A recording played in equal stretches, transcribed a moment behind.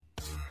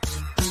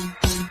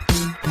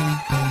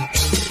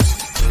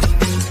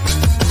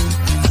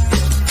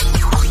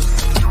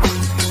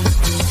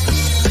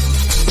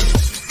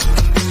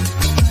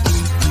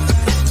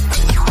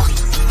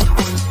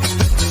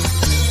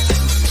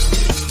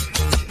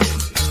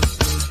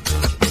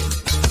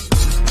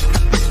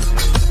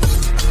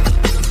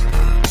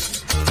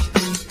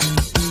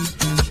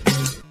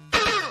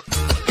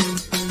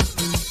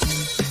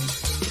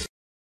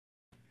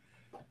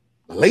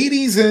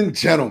Ladies and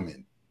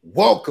gentlemen,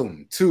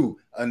 welcome to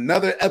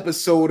another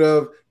episode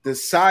of the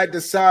Side to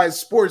Side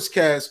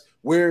Sportscast,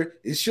 where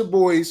it's your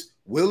boys,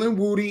 Will and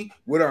Woody,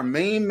 with our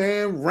main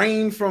man,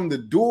 Rain from the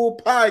Dual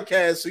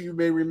Podcast, so you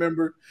may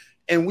remember.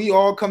 And we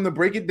all come to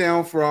break it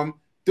down from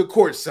the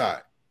court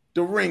side,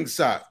 the ring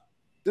side,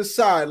 the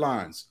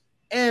sidelines.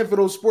 And for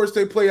those sports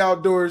they play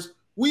outdoors,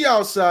 we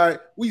outside,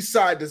 we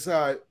side to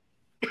side.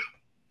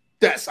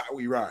 That's how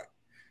we ride.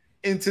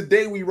 And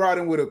today we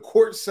riding with a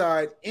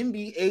courtside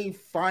NBA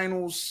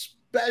Finals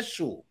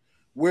special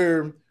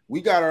where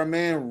we got our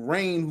man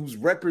Rain, who's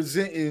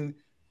representing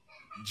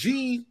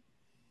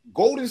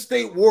Golden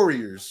State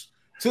Warriors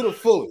to the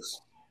fullest.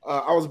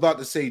 I was about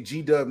to say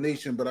G-Dub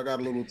Nation, but I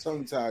got a little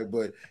tongue-tied.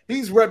 But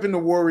he's repping the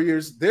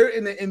Warriors. They're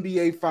in the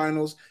NBA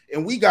Finals,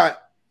 and we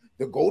got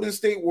the Golden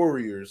State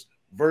Warriors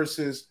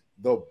versus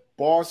the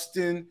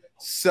Boston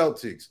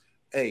Celtics.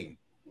 Hey,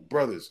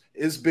 brothers,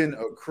 it's been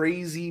a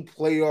crazy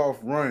playoff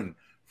run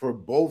for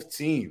both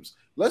teams.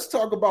 Let's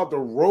talk about the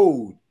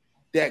road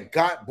that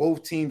got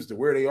both teams to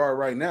where they are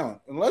right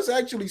now. And let's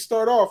actually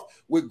start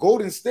off with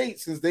Golden State,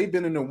 since they've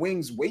been in the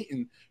wings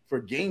waiting for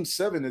Game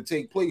 7 to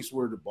take place,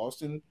 where the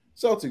Boston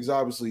Celtics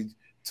obviously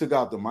took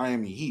out the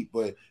Miami Heat.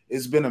 But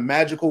it's been a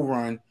magical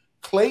run.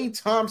 Klay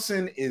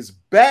Thompson is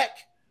back.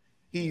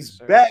 He's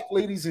back,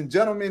 ladies and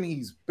gentlemen.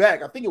 He's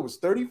back. I think it was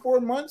 34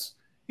 months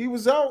he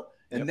was out.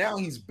 And now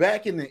he's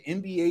back in the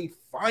NBA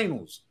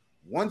Finals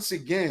once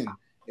again.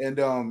 And,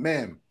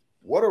 man,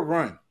 what a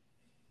run.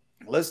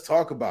 Let's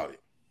talk about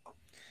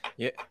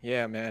it.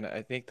 Yeah, man.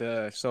 I think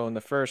so in the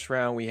first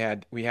round we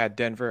had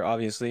Denver,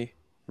 obviously,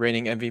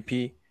 reigning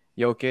MVP,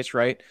 Jokic,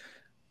 right?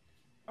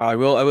 I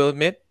will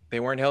admit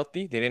they weren't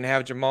healthy. They didn't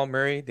have Jamal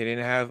Murray. They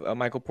didn't have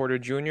Michael Porter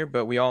Jr.,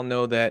 but we all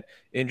know that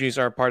injuries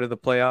are a part of the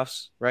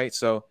playoffs, right?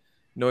 So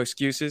no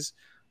excuses.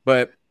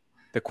 But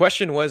the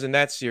question was in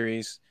that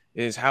series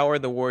is, how are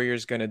the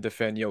Warriors going to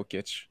defend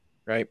Jokic,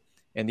 right?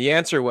 And the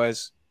answer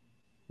was,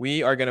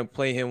 we are going to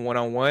play him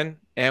one-on-one,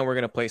 and we're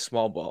going to play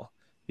small ball,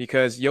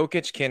 because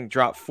Jokic can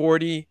drop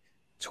 40,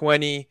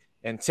 20,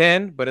 and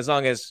 10, but as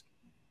long as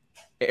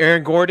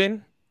Aaron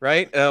Gordon,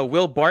 right,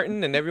 Will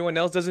Barton, and everyone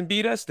else doesn't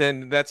beat us,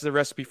 then that's the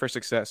recipe for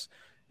success.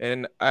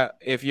 And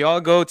if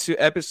y'all go to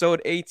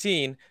episode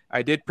 18,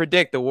 I did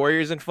predict the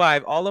Warriors in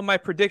 5. All of my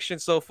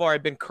predictions so far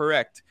have been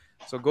correct.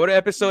 So go to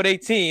episode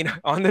 18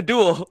 on the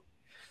duel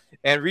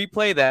and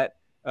replay that,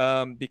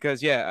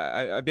 because,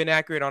 I've been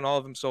accurate on all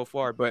of them so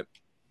far. But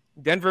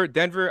Denver,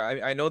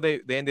 I know they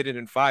ended it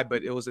in 5,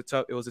 but it was a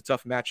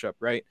tough matchup,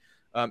 right?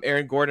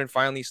 Aaron Gordon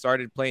finally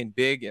started playing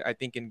big, I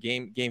think, in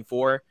game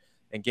 4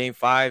 and game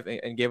 5,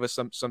 and gave us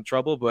some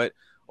trouble. But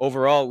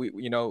overall,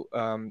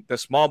 the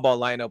small ball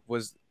lineup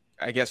was,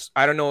 I guess,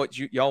 I don't know what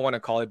y'all want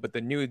to call it, but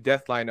the new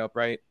death lineup,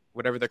 right?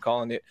 Whatever they're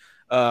calling it.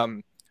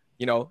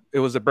 It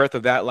was the birth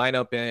of that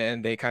lineup,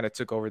 and they kind of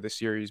took over the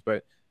series.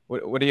 But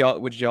what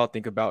did y'all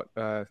think about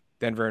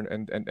Denver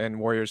and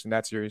Warriors in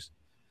that series?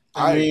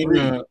 I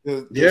agree.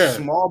 The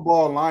small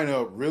ball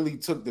lineup really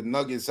took the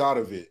Nuggets out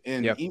of it.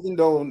 And even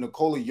though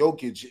Nikola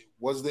Jokic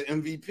was the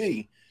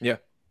MVP,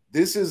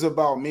 this is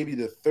about maybe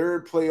the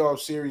third playoff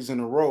series in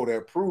a row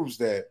that proves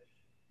that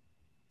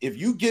if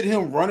you get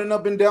him running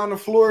up and down the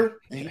floor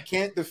and he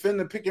can't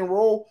defend the pick and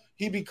roll,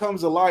 he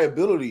becomes a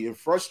liability. It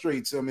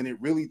frustrates him, and it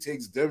really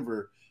takes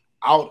Denver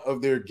out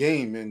of their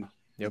game. And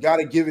you got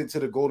to give it to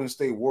the Golden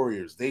State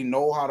Warriors. They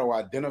know how to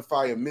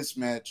identify a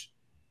mismatch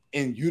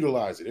and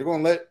utilize it.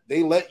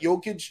 They let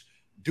Jokic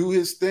do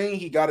his thing.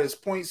 He got his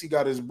points, he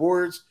got his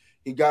boards,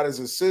 he got his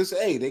assists.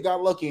 Hey, they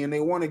got lucky and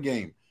they won a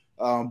game.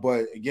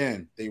 But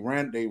again, they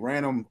ran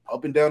them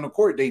up and down the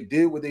court. They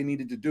did what they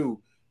needed to do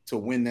to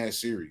win that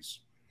series.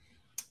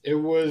 It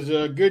was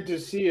good to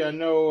see. I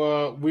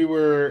know we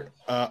were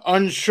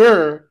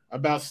unsure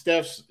about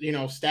Steph's,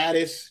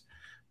 status,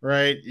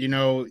 right?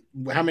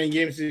 How many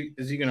games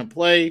is he going to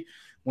play?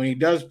 When he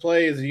does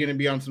play, is he going to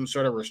be on some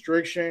sort of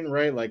restriction,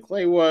 right? Like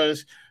Klay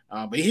was.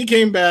 But he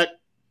came back,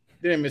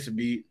 didn't miss a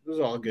beat. It was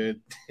all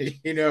good,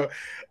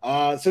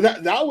 So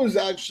that was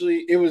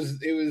actually it was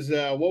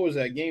what was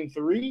that, game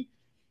 3,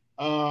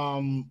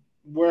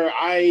 where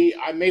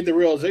I made the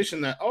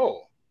realization that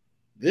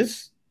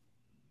this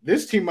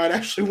team might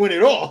actually win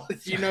it all,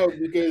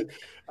 because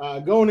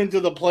going into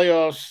the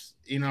playoffs,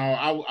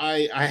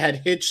 I had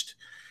hitched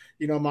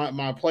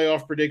my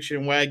playoff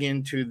prediction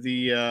wagon to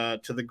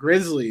the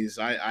Grizzlies.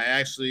 I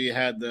actually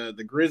had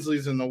the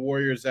Grizzlies and the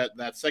Warriors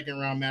that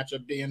second round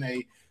matchup being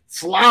a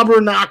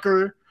slobber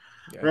knocker,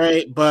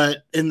 right?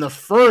 But in the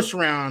first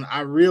round,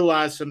 I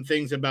realized some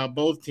things about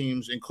both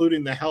teams,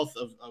 including the health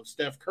of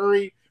Steph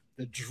Curry,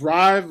 the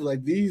drive.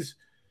 Like these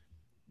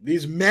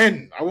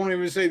men, I won't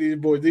even say these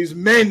boys, these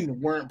men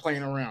weren't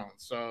playing around.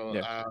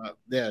 So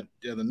the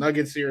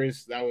Nuggets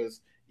series, that was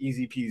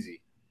easy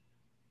peasy.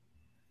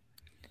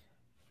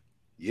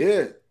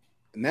 Yeah.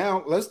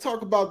 Now let's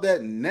talk about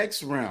that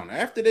next round.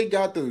 After they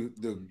got the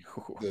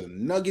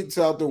Nuggets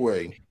out the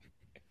way,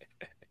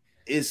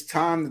 it's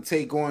time to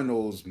take on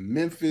those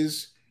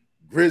Memphis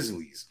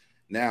Grizzlies.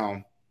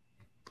 Now,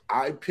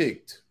 I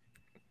picked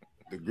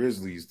the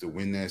Grizzlies to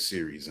win that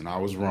series, and I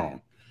was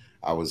wrong.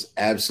 I was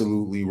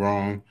absolutely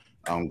wrong.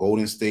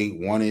 Golden State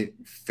won it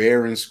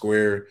fair and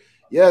square.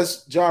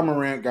 Yes, John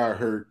Morant got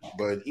hurt,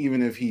 but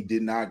even if he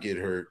did not get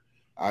hurt,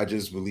 I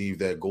just believe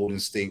that Golden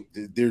State,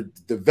 the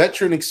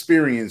veteran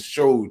experience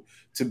showed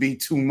to be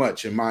too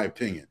much, in my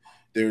opinion.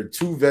 They're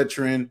too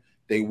veteran.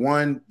 They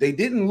won. They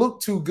didn't look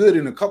too good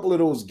in a couple of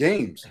those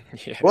games,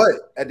 but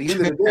at the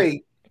end of the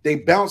day, they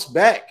bounced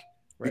back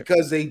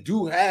because they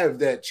do have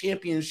that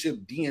championship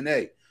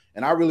DNA.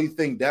 And I really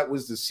think that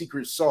was the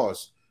secret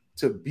sauce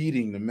to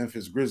beating the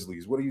Memphis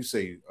Grizzlies. What do you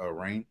say,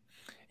 Rain?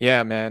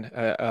 Yeah, man.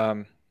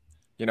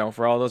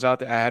 For all those out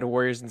there, I had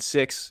Warriors in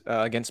 6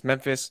 against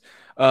Memphis.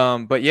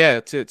 But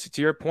yeah, to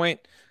your point,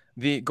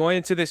 going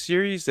into the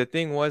series, the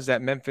thing was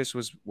that Memphis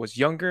was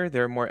younger.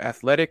 They're more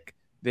athletic.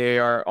 They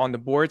are on the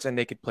boards and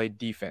they could play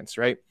defense,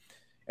 right?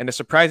 And the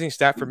surprising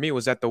stat for me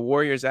was that the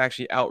Warriors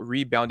actually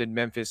out-rebounded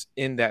Memphis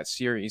in that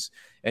series.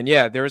 And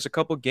yeah, there was a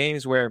couple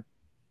games where,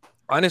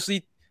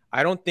 honestly,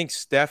 I don't think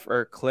Steph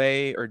or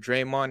Clay or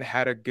Draymond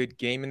had a good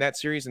game in that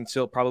series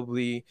until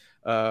probably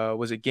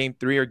was it game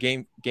 3 or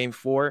game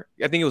 4?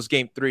 I think it was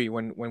game 3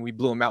 when we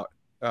blew them out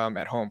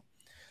at home.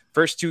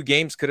 First 2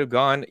 games could have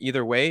gone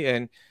either way,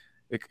 and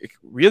it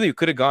really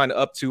could have gone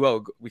up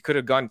 2-0. We could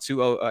have gone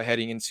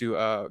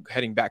 2-0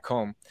 heading back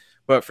home.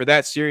 But for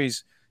that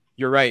series,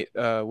 you're right,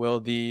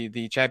 Will.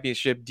 The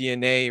championship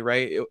DNA,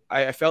 right?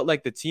 I felt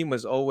like the team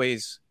was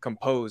always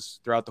composed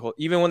throughout the whole,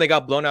 even when they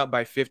got blown out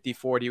by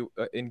 50-40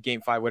 in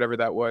game 5, whatever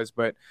that was.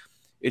 But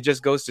it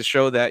just goes to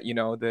show that,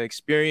 the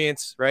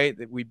experience, right?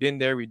 That we've been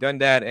there, we've done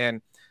that.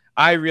 And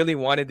I really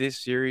wanted this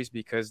series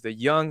because the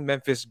young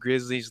Memphis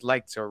Grizzlies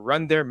like to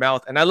run their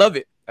mouth. And I love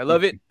it. I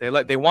love it.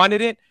 They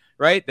wanted it,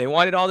 right? They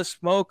wanted all the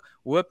smoke,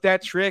 whoop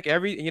that trick,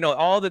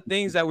 all the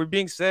things that were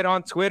being said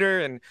on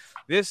Twitter and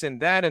this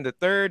and that and the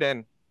third.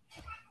 And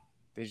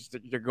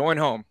they're going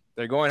home.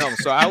 They're going home.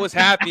 So I was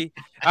happy.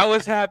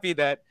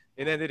 That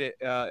it ended it.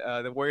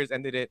 The Warriors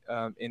ended it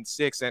in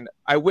 6. And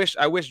I wish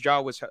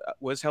Ja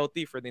was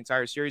healthy for the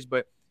entire series.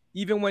 But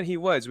even when he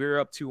was, we were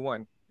up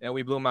 2-1 and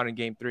we blew him out in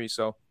game 3.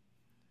 So,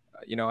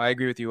 I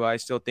agree with you. I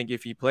still think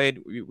if he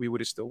played, we would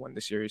have still won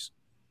the series.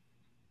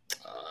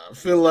 I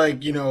feel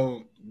like,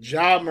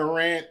 Ja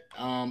Morant,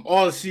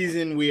 all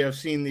season we have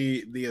seen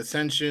the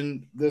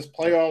ascension. This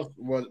playoff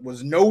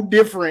was no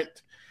different.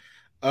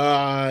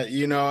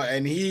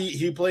 And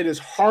he played his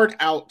heart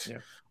out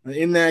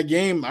in that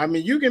game. I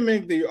mean, you can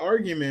make the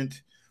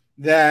argument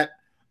that,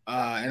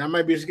 and I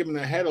might be skipping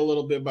ahead a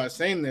little bit by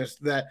saying this,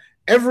 that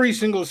every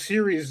single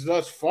series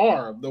thus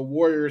far, the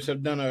Warriors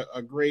have done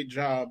a great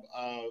job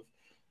of,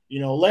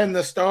 letting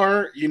the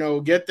star,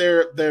 get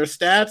their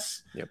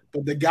stats,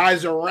 but the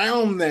guys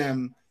around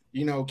them,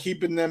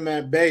 keeping them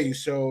at bay.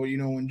 So,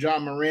 when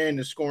John Morant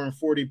is scoring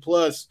 40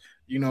 plus,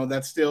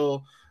 that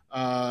still,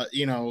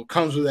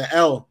 comes with an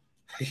L.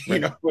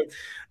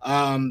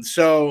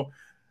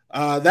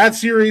 That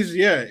series,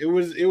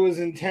 it was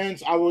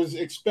intense. I was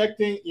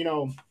expecting,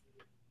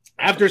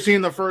 after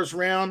seeing the first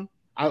round,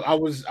 I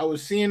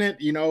was seeing it,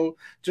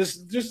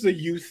 just the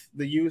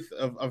youth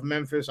of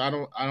Memphis. I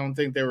don't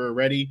think they were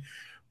ready,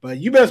 but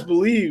you best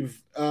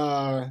believe,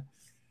 this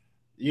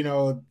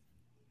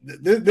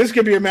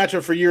could be a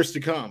matchup for years to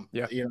come.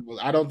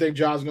 I don't think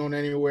Ja's going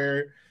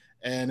anywhere,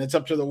 and it's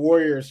up to the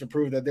Warriors to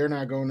prove that they're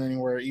not going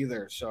anywhere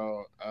either.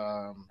 So,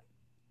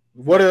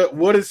 what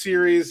a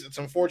series. It's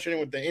unfortunate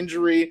with the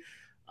injury.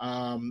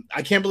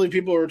 I can't believe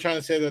people were trying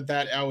to say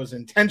that was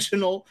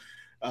intentional.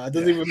 It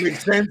doesn't even make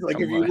sense. Like,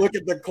 if you look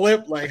at the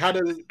clip, like, how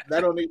does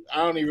that I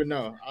don't even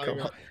know.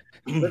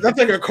 That's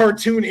like a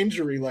cartoon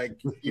injury. Like,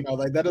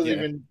 like that doesn't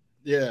even.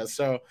 Yeah.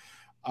 So,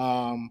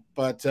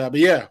 but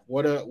yeah,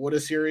 what a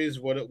series.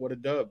 What a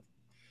dub.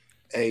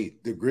 Hey,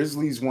 the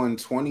Grizzlies won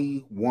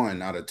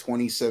 21 out of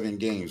 27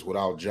 games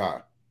without Ja,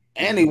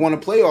 and they won a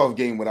playoff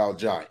game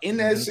without Ja in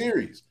that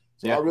series.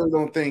 So I really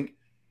don't think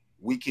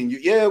we can.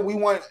 We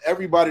want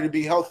everybody to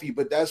be healthy,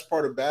 but that's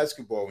part of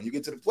basketball. When you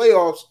get to the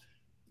playoffs,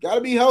 you got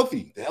to be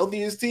healthy. The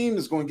healthiest team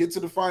is going to get to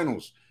the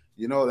finals.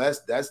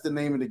 That's the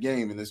name of the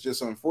game, and it's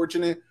just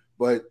unfortunate.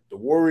 But the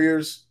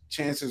Warriors'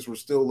 chances were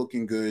still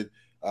looking good.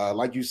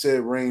 Like you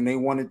said, Rain, they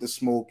wanted the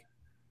smoke,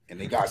 and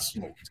they got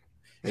smoked.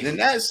 And then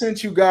that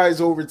sent you guys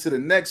over to the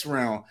next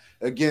round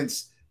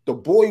against the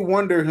boy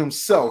wonder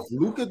himself,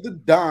 Luka the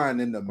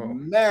Don, and the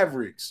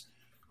Mavericks,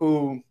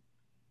 who,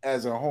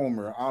 as a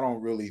homer, I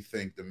don't really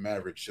think the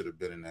Mavericks should have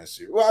been in that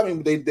series. Well, I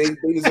mean, they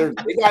deserve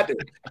it. They got there.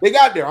 They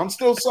got there. I'm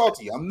still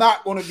salty. I'm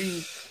not going to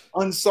be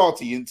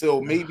unsalty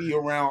until maybe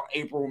around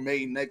April,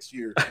 May next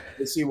year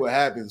to see what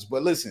happens.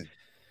 But listen,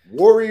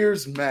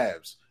 Warriors,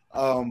 Mavs.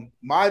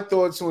 My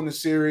thoughts on the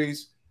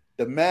series: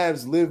 the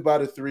Mavs live by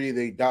the 3,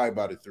 they die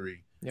by the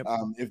 3. Yep.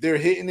 If they're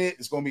hitting it,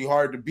 it's going to be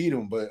hard to beat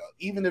them. But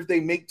even if they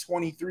make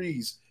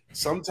 23s,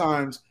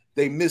 sometimes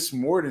they miss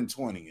more than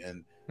 20.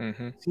 And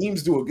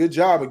teams do a good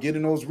job of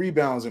getting those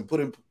rebounds and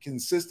putting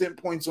consistent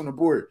points on the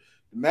board.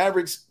 The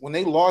Mavericks, when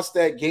they lost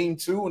that game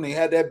 2 and they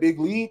had that big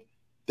lead,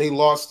 they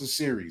lost the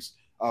series.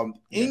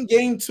 In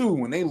game 2,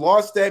 when they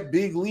lost that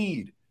big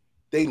lead,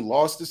 they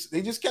lost this.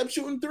 They just kept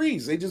shooting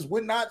threes. They just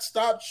would not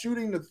stop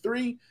shooting the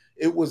three.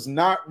 It was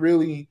not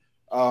really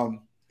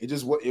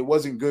it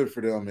wasn't good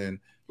for them. And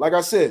like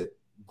I said,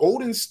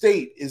 Golden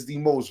State is the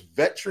most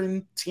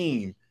veteran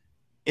team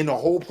in the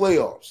whole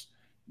playoffs.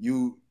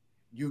 You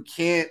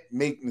can't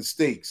make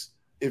mistakes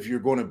if you're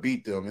going to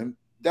beat them. And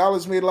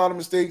Dallas made a lot of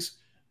mistakes.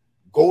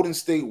 Golden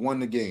State won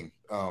the game,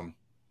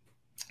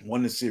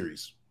 won the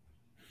series.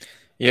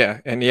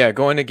 Yeah, and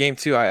going to game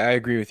 2, I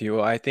agree with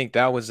you. I think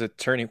that was a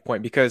turning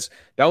point because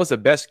that was the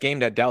best game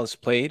that Dallas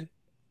played,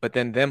 but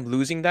then them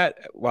losing that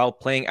while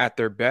playing at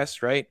their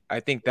best, right? I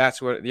think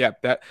that's what,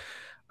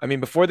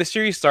 before the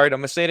series started, I'm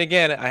gonna say it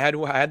again. I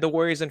had the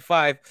Warriors in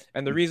 5,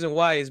 and the reason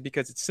why is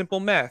because it's simple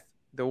math.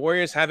 The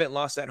Warriors haven't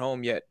lost at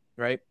home yet,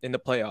 right, in the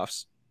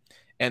playoffs,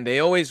 and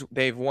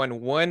they've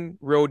won one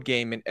road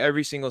game in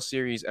every single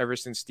series ever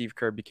since Steve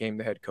Kerr became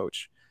the head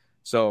coach.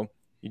 So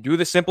you do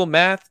the simple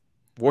math.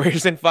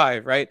 Warriors in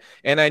 5, right?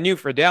 And I knew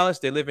for Dallas,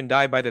 they live and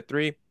die by the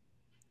 3.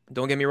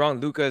 Don't get me wrong,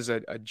 Luka is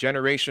a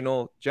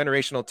generational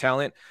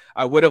talent.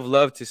 I would have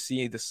loved to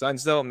see the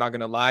Suns, though. I'm not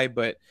gonna lie,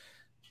 but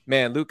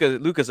man,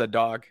 Luka's a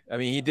dog. I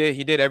mean, he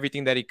did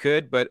everything that he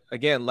could, but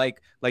again, like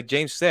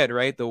James said,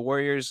 right? The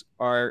Warriors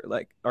are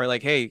like,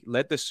 hey,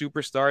 let the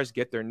superstars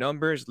get their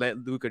numbers.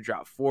 Let Luka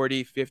drop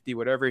 40, 50,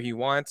 whatever he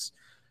wants,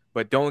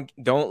 but don't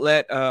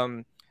let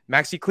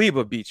Maxi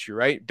Kleber beat you,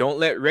 right? Don't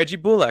let Reggie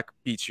Bullock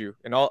beat you,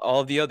 and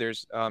all of the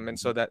others. And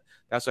so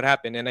that's what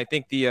happened. And I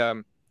think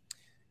the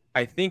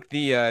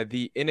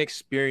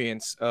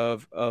inexperience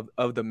of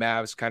the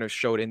Mavs kind of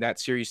showed in that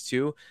series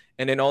too.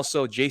 And then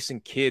also Jason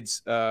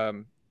Kidd's, not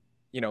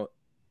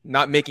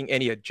making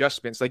any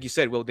adjustments. Like you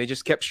said, Will, they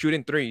just kept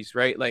shooting threes,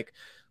 right? Like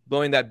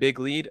blowing that big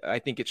lead. I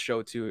think it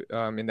showed too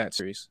in that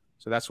series.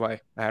 So that's why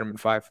I had them in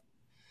 5.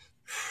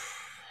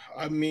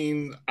 I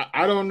mean,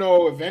 I don't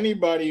know if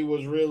anybody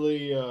was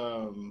really,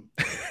 I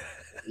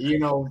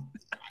mean,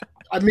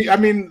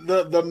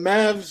 the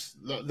Mavs.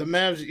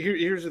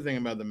 Here's the thing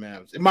about the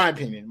Mavs, in my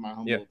opinion, my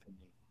humble opinion.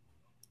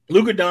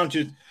 Luka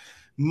Doncic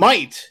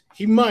might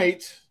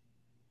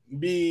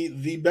be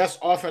the best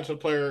offensive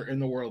player in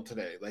the world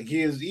today. Like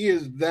he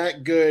is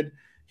that good.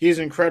 He is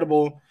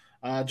incredible.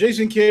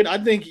 Jason Kidd, I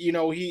think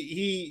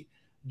he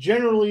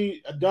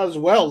generally does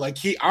well. Like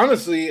he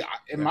honestly,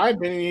 in my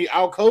opinion, he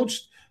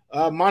outcoached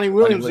Monty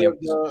Williams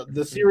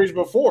the series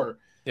before.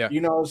 Yeah.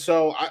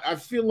 So I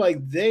feel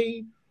like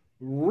they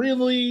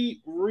really,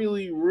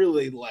 really,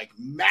 really like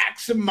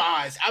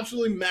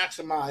absolutely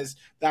maximize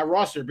that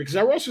roster because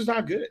that roster is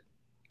not good.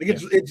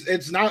 Like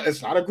it's not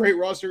a great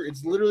roster.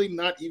 It's literally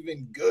not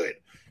even good.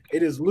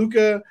 It is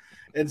Luka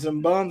and some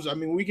bums. I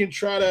mean, we can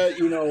try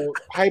to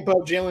hype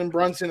up Jalen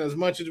Brunson as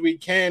much as we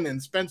can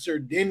and Spencer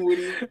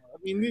Dinwiddie. I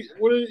mean,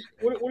 what are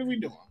we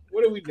doing?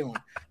 What are we doing?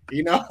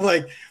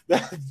 Like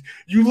that.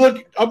 You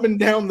look up and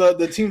down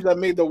the teams that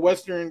made the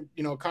Western,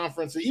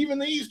 conference, even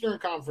the Eastern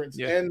Conference,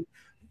 and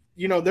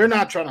they're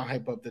not trying to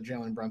hype up the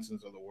Jalen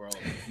Brunsons of the world.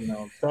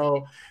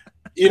 So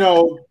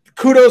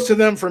kudos to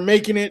them for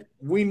making it.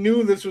 We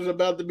knew this was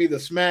about to be the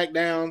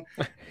SmackDown,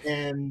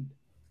 and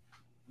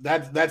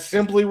that's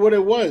simply what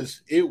it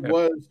was. It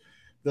was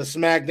the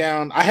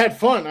SmackDown. I had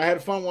fun.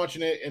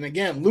 Watching it, and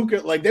again,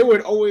 Luka, like they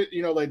would always,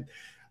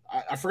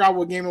 I forgot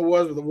what game it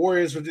was, but the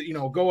Warriors would,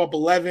 go up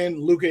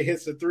 11. Luka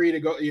hits the 3 to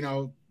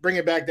go, bring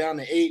it back down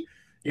to 8,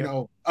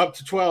 up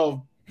to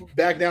 12,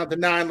 back down to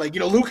 9. Like,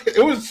 Luka,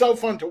 it was so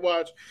fun to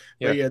watch.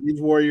 But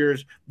these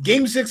Warriors,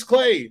 Game 6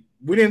 Clay,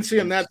 we didn't see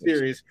him that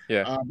series.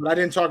 But I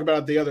didn't talk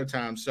about it the other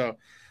time. So,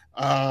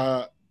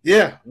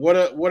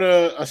 what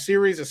a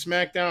series, a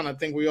SmackDown. I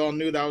think we all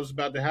knew that was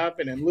about to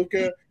happen. And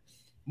Luka,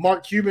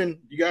 Mark Cuban,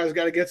 you guys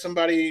got to get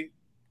somebody.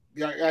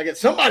 Gotta get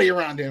somebody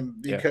around him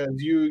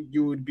because you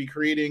would be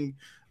creating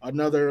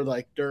another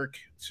like Dirk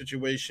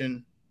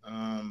situation,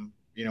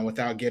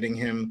 without getting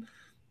him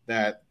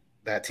that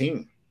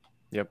team.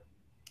 Yep.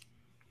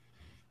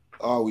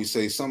 We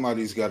say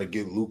somebody's got to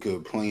get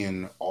Luka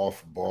playing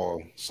off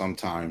ball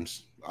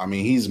sometimes. I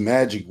mean, he's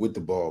magic with the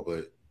ball,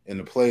 but in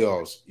the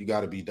playoffs, you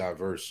got to be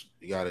diverse.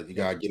 You got to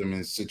get him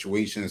in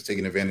situations,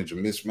 taking advantage of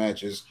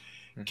mismatches,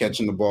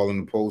 catching the ball in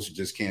the post. You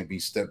just can't be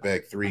step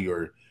back 3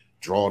 or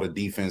draw the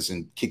defense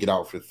and kick it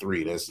out for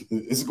 3.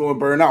 It's going to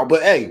burn out.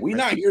 But hey, we're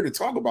not here to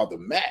talk about the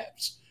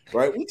Mavs,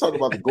 right? We talk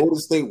about the Golden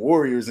State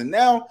Warriors, and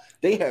now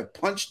they have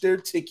punched their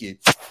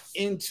ticket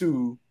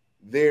into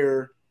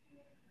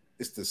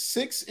it's the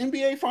 6th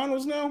NBA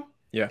Finals now.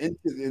 Yeah.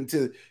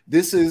 Into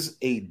this is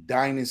a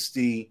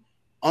dynasty,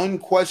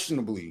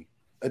 unquestionably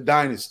a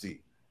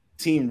dynasty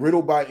team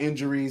riddled by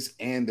injuries,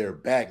 and they're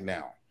back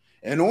now.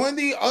 And on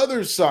the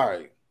other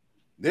side,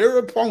 their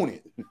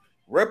opponent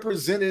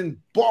representing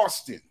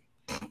Boston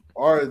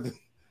are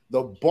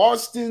the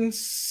Boston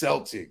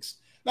Celtics.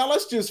 Now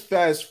let's just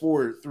fast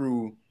forward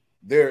through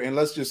there and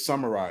let's just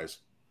summarize.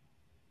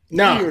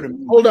 Now,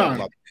 hold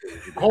on.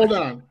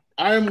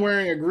 I am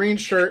wearing a green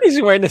shirt.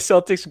 He's wearing the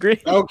Celtics green.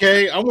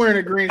 Okay, I'm wearing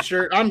a green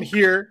shirt. I'm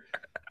here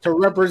to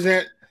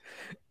represent,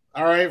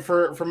 all right,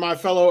 for my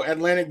fellow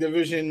Atlantic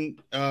Division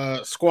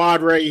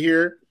squad right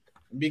here,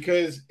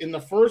 because in the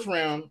first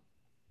round,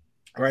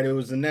 Right, it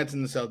was the Nets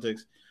and the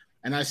Celtics,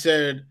 and I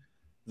said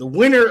the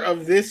winner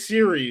of this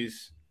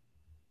series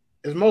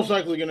is most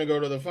likely going to go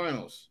to the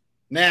finals.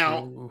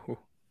 Now, Ooh.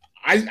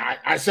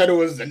 I said it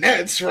was the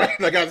Nets, right?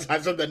 Like I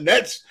said, the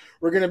Nets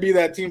were going to be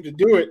that team to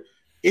do it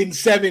in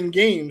 7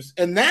 games,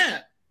 and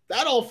that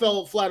all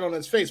fell flat on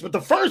its face. But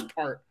the first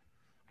part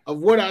of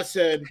what I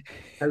said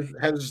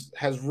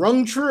has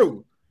rung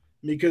true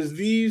because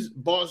these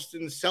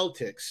Boston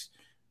Celtics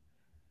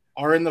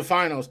are in the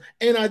finals,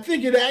 and I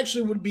think it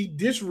actually would be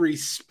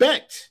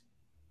disrespect.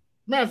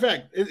 Matter of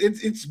fact,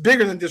 it's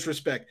bigger than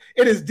disrespect.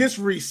 It is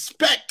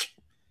disrespect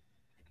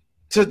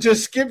to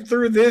just skip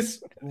through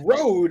this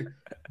road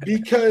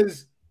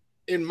because,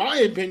 in my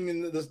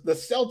opinion, the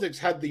Celtics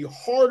had the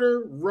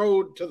harder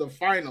road to the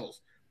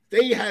finals.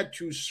 They had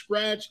to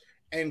scratch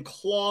and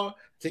claw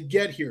to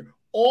get here.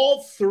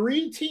 All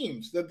 3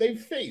 teams that they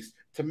faced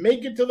to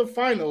make it to the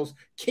finals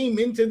came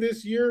into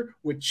this year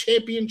with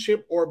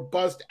championship or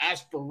bust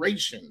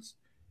aspirations.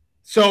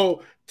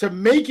 So to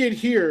make it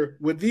here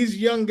with these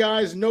young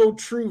guys, no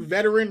true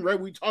veteran, right?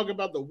 We talk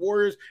about the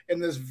Warriors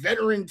and this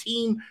veteran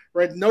team,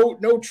 right?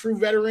 No true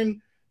veteran,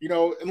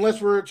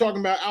 unless we're talking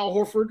about Al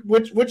Horford,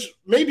 which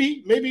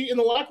maybe in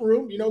the locker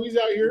room, he's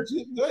out here.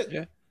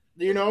 Yeah.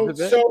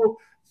 So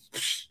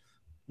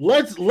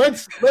let's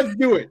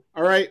do it.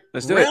 All right.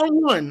 Let's do Round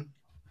 1.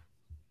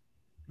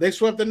 They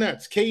swept the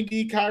Nets.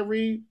 KD,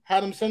 Kyrie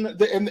had them send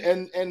and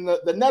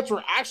the Nets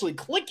were actually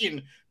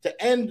clicking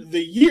to end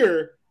the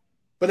year,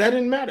 but that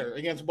didn't matter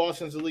against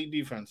Boston's elite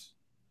defense.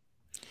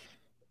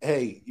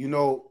 Hey,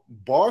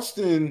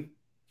 Boston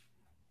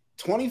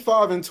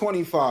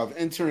 25-25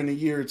 entering the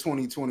year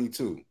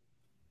 2022.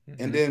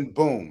 Mm-hmm. And then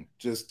boom,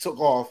 just took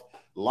off,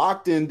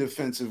 locked in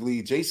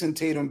defensively. Jason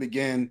Tatum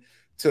began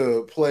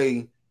to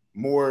play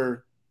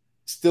more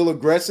still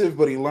aggressive,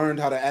 but he learned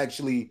how to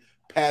actually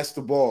pass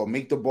the ball,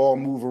 make the ball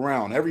move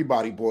around.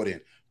 Everybody bought in.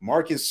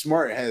 Marcus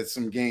Smart had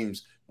some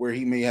games where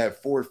he may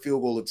have 4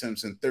 field goal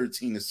attempts and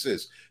 13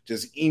 assists.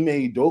 Just Ime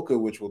Udoka,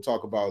 which we'll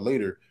talk about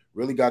later,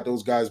 really got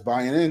those guys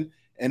buying in,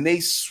 and they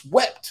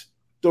swept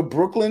the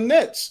Brooklyn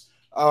Nets.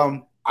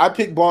 I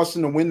picked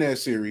Boston to win that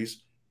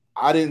series.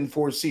 I didn't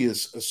foresee a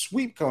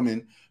sweep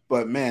coming,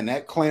 but man,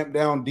 that clamp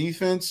down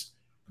defense,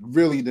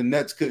 really the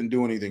Nets couldn't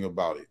do anything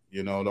about it.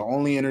 The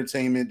only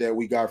entertainment that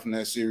we got from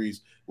that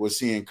series was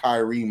seeing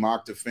Kyrie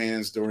mock the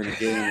fans during the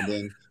game, and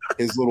then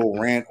his little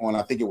rant on,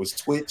 I think it was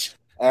Twitch,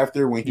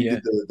 after when he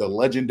did the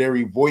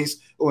legendary voice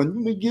on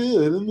 "I'm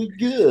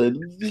good."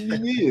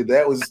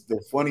 That was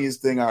the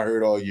funniest thing I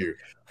heard all year.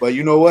 But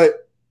you know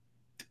what?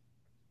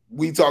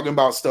 We talking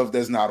about stuff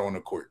that's not on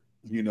the court.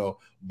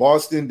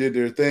 Boston did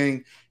their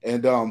thing,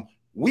 and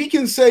we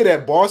can say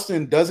that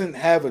Boston doesn't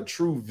have a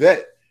true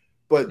vet,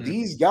 but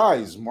these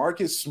guys,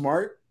 Marcus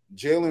Smart,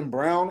 Jaylen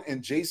Brown,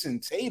 and Jason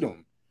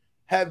Tatum,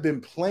 have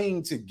been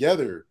playing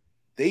together.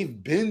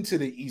 They've been to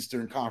the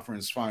Eastern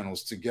Conference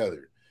Finals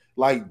together.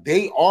 Like,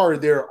 they are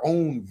their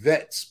own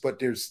vets, but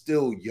they're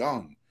still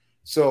young.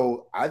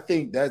 So I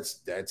think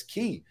that's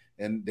key.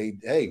 And they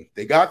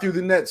got through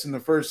the Nets in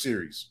the first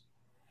series.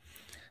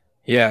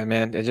 Yeah,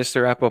 man. And just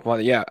to wrap up on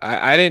it,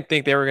 I didn't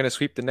think they were going to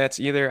sweep the Nets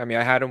either. I mean,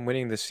 I had them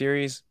winning the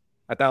series.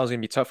 I thought it was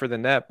going to be tougher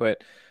than that,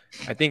 but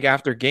I think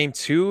after game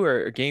 2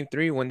 or game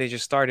 3, when they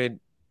just started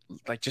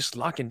just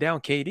locking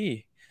down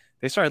KD,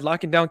 they started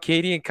locking down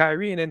KD and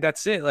Kyrie, and then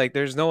that's it. Like,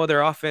 there's no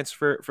other offense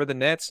for the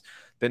Nets.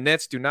 The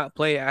Nets do not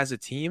play as a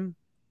team.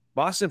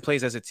 Boston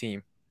plays as a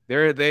team.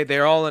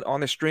 They're all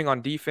on the string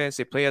on defense.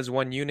 They play as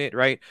one unit,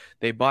 right?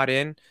 They bought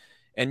in,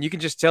 and you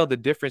can just tell the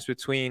difference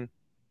between,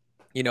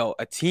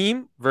 a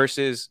team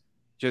versus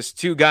just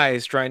 2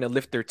 guys trying to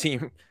lift their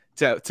team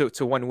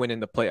to one win in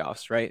the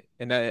playoffs, right?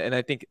 And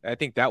I think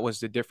that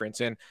was the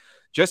difference. And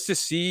just to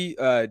see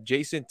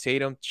Jason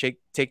Tatum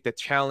take the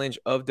challenge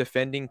of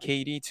defending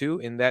KD too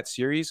in that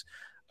series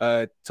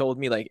told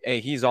me, like, hey,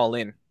 he's all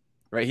in,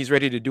 right? He's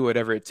ready to do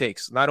whatever it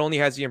takes. Not only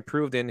has he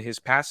improved in his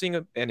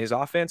passing and his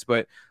offense,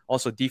 but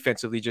also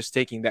defensively, just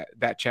taking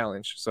that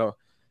challenge. So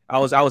I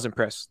was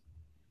impressed.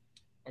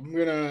 I'm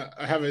gonna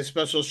have a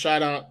special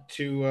shout out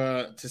to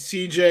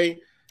CJ,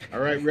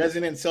 all right,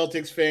 resident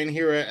Celtics fan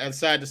here at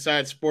Side to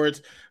Side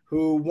Sports,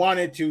 who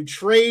wanted to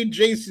trade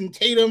Jason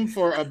Tatum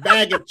for a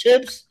bag of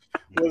chips.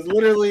 Was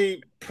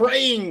literally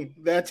praying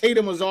that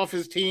Tatum was off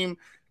his team,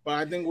 but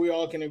I think we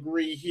all can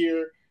agree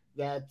here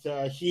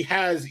that he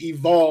has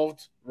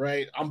evolved,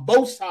 right, on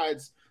both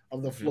sides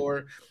of the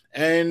floor.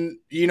 And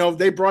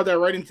they brought that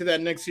right into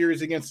that next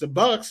series against the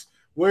Bucks,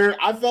 where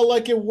I felt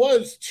like it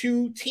was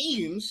 2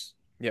 teams.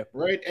 Yep.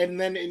 Right. And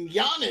then in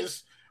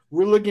Giannis,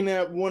 we're looking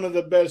at one of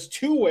the best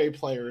 2-way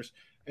players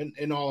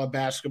in all of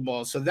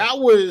basketball. So that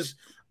was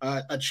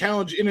a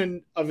challenge in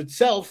and of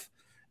itself.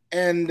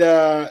 And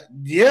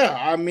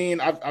I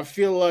mean, I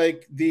feel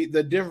like the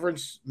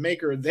difference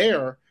maker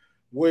there,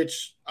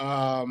 which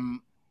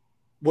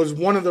was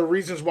one of the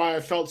reasons why I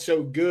felt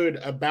so good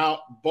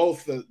about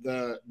both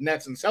the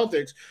Nets and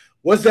Celtics,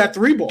 was that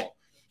 3-ball.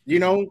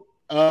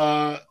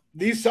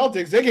 These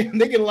Celtics,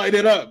 they can light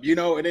it up,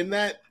 and in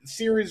that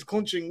series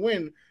clinching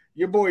win,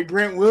 your boy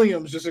Grant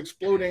Williams just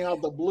exploding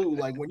out the blue.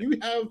 Like when you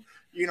have,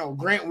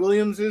 Grant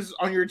Williamses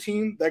on your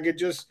team that could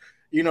just,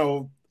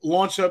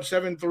 launch up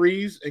 7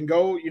 threes and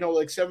go,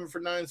 like 7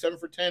 for 9, 7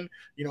 for 10,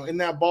 in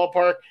that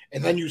ballpark.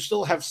 And then you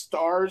still have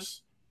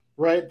stars,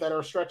 right, that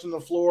are stretching the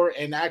floor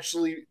and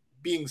actually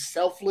being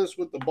selfless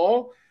with the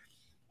ball.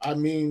 I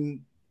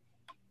mean,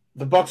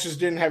 the Bucks just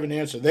didn't have an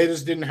answer. They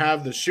just didn't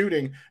have the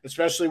shooting,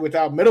 especially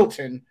without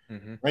Middleton.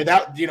 Mm-hmm. Right?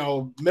 That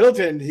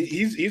Middleton,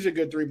 he's a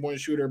good 3-point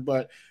shooter,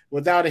 but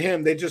without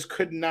him, they just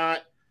could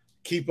not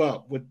keep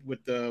up with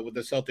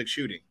the Celtics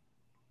shooting.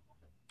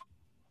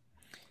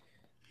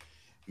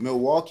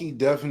 Milwaukee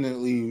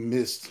definitely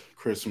missed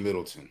Chris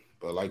Middleton,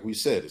 but like we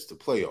said, it's the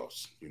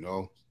playoffs.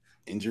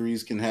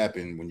 Injuries can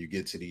happen when you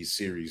get to these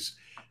series,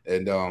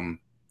 and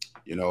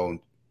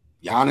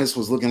Giannis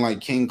was looking like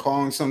King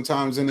Kong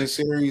sometimes in this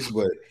series,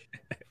 but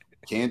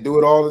can't do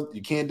it all.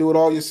 You can't do it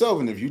all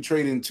yourself. And if you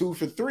trade in 2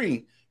 for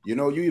 3,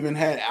 you even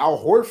had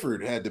Al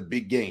Horford had the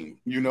big game.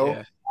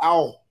 Yeah.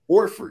 Al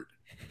Horford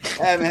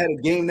haven't had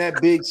a game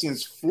that big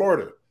since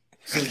Florida.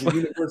 Since the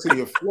University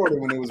of Florida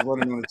when they was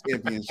running on the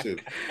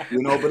championship,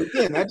 But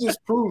again, that just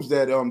proves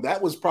that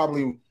that was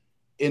probably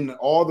in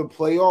all the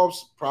playoffs,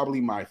 probably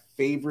my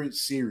favorite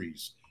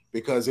series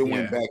because it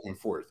went back and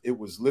forth. It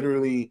was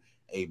literally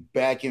a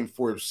back and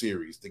forth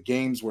series. The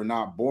games were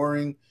not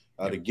boring.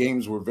 The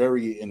games were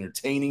very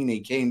entertaining. They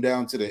came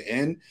down to the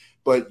end,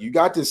 but you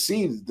got to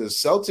see the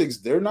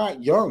Celtics. They're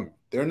not young.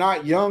 They're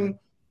not young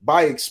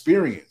by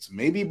experience,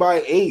 maybe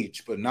by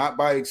age, but not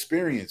by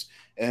experience.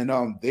 And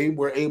they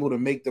were able to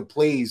make the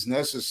plays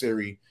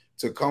necessary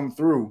to come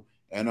through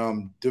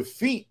and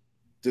defeat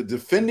the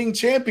defending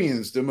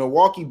champions, the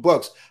Milwaukee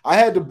Bucks. I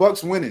had the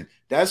Bucks winning.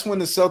 That's when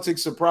the Celtics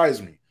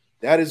surprised me.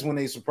 That is when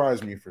they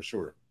surprised me for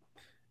sure.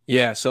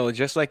 Yeah, so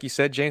just like you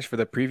said, James, for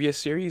the previous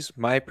series,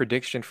 my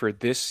prediction for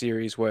this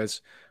series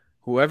was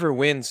whoever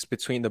wins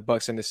between the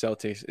Bucks and the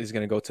Celtics is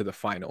going to go to the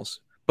finals.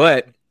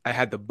 But I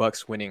had the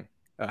Bucks winning.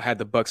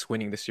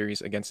 The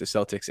series against the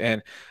Celtics.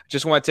 And I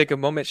just want to take a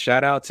moment,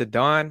 shout out to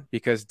Don,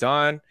 because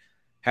Don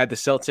had the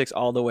Celtics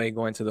all the way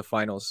going to the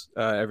finals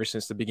ever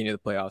since the beginning of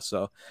the playoffs.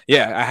 So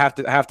yeah, I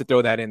have to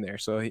throw that in there.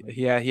 So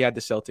he had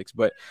the Celtics,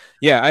 but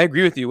yeah, I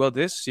agree with you. Well,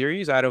 this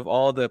series out of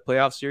all the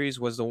playoff series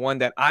was the one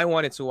that I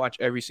wanted to watch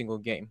every single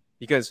game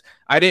because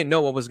I didn't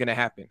know what was going to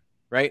happen,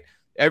 right?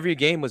 Every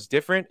game was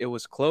different. It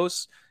was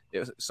close.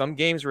 Some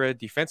games were a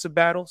defensive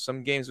battle.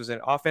 Some games was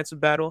an offensive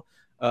battle.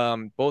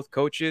 Both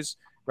coaches,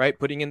 right,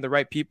 putting in the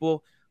right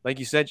people. Like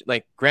you said,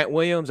 like Grant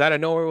Williams out of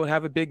nowhere would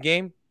have a big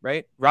game,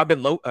 right?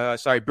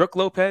 Brooke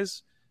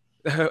Lopez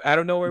out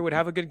of nowhere would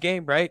have a good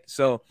game, right?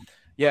 So,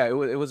 yeah, it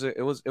was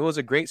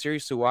a great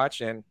series to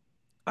watch, and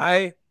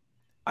I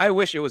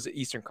wish it was the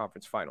Eastern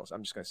Conference Finals.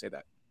 I'm just gonna say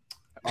that.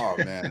 Oh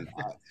man,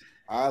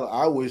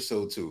 I wish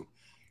so too.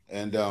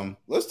 And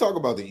let's talk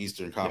about the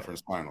Eastern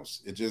Conference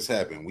Finals. It just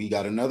happened. We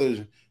got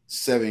another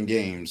 7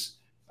 games.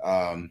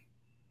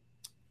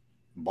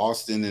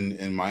 Boston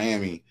and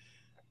Miami.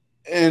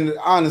 And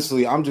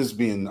honestly, I'm just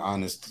being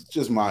honest. It's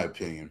just my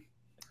opinion.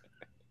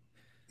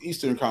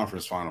 Eastern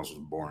Conference Finals was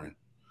boring.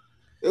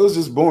 It was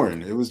just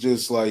boring. It was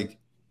just like,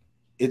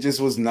 it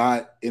just was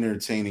not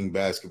entertaining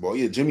basketball.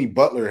 Yeah, Jimmy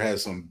Butler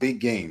has some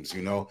big games,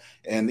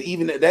 and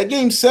even that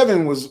game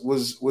 7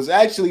 was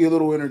actually a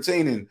little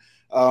entertaining.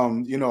 A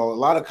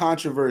lot of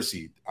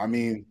controversy. I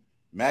mean,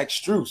 Max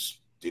Strus,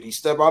 did he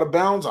step out of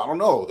bounds? I don't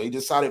know. They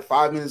decided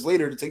 5 minutes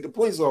later to take the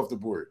points off the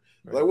board.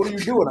 Like, what are you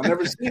doing? I've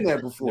never seen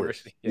that before.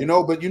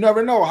 But you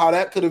never know how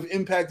that could have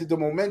impacted the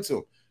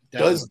momentum.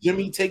 Does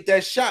Jimmy take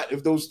that shot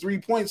if those 3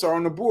 points are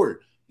on the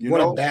board?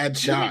 A bad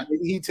shot.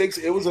 He takes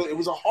it was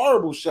a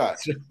horrible shot.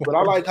 But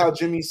I like how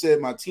Jimmy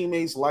said, my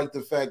teammates like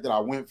the fact that I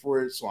went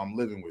for it, so I'm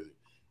living with it.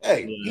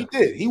 Hey, He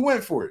did. He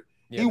went for it.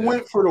 He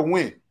went for the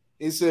win.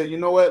 He said, you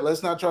know what?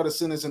 Let's not try to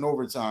send us in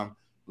overtime.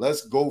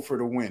 Let's go for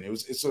the win.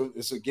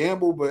 It's a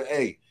gamble, but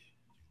hey,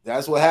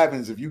 that's what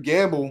happens if you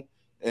gamble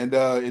and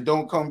it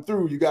don't come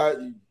through. You got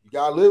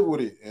to live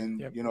with it.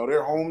 And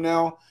they're home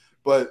now.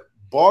 But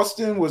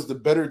Boston was the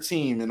better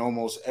team in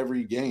almost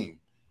every game,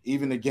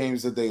 even the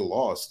games that they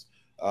lost.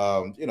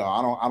 I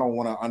don't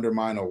want to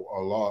undermine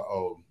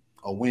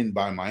a win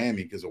by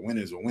Miami because a win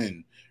is a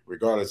win,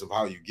 regardless of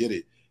how you get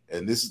it.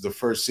 And this is the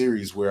first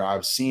series where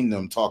I've seen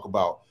them talk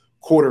about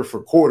quarter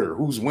for quarter,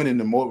 who's winning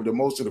the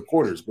most of the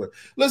quarters. But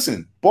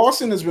listen,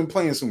 Boston has been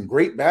playing some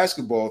great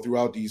basketball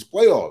throughout these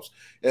playoffs.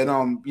 And,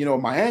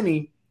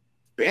 Miami,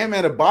 Bam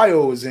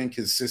Adebayo is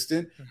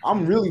inconsistent.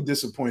 I'm really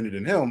disappointed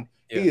in him.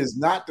 Yeah. He is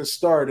not the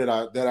star that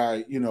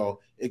I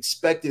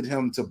expected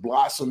him to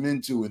blossom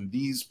into in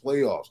these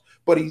playoffs.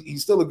 But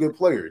he's still a good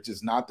player. It's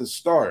just not the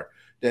star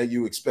that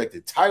you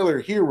expected. Tyler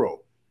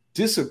Hero,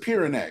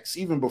 disappearing acts,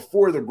 even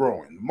before the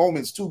growing. The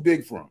moment's too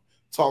big for him.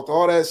 Talked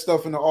all that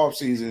stuff in the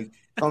offseason,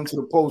 come to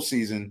the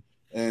postseason,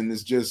 and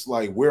it's just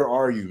like, where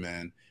are you,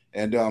 man?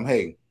 And,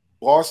 hey,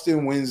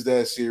 Boston wins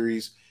that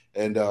series,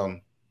 and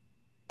I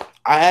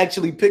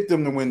actually picked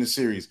them to win the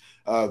series.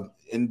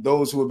 And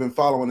those who have been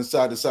following the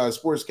Side to Side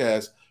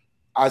Sportscast,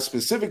 I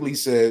specifically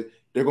said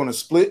they're going to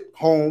split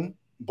home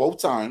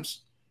both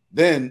times.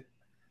 Then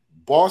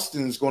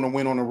Boston's going to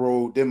win on the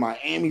road. Then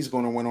Miami's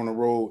going to win on the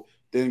road.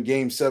 Then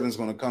Game 7 is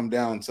going to come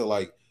down to,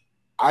 like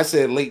I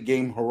said, late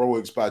game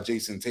heroics by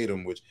Jason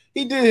Tatum, which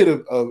he did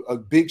hit a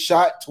big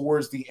shot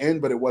towards the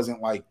end, but it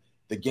wasn't like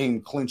the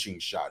game clinching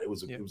shot. It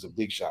was a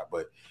big shot,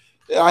 but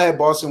I had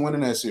Boston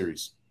winning that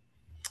series.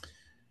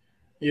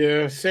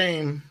 Yeah,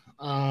 same.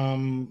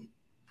 Kind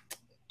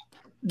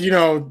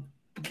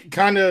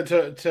of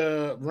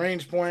to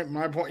Rain's point,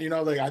 my point,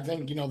 like I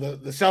think, the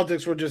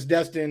Celtics were just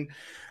destined.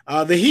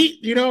 The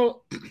Heat,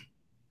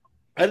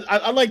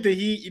 I like the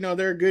Heat,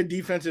 they're a good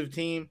defensive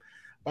team,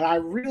 but I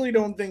really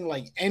don't think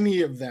like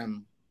any of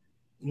them,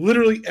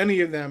 literally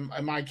any of them,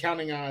 am I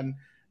counting on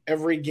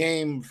every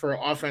game for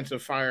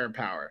offensive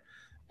firepower.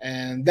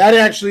 And that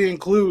actually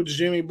includes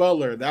Jimmy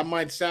Butler. That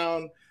might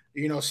sound,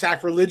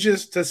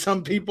 sacrilegious to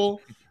some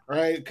people,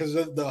 right? Because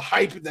of the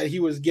hype that he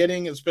was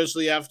getting,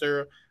 especially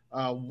after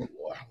I want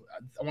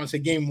to say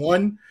Game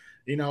 1.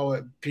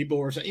 People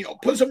were saying,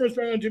 put some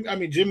respect on Jimmy. I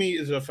mean, Jimmy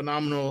is a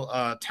phenomenal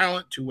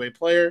talent, two-way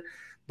player,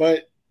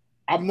 but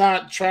I'm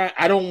not trying.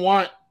 I don't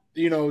want,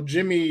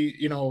 Jimmy,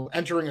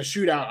 entering a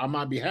shootout on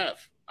my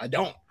behalf. I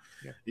don't,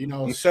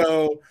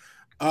 So,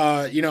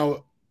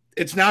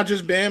 it's not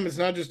just Bam. It's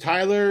not just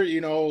Tyler.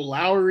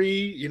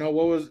 Lowry.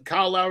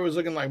 Kyle Lowry was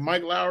looking like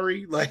Mike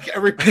Lowry. Like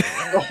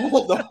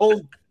the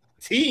whole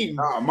team.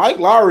 Mike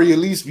Lowry at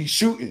least be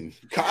shooting.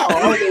 Kyle,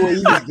 I don't know what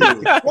he's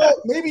doing.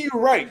 Well, maybe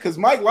you're right, because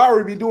Mike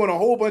Lowry be doing a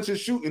whole bunch of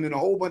shooting and a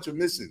whole bunch of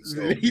missing.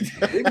 So maybe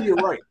you're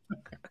right.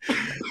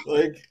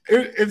 Like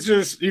it's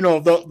just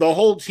the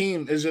whole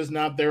team is just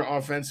not there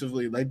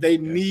offensively. Like they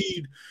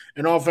need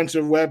an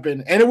offensive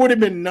weapon, and it would have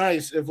been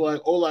nice if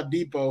like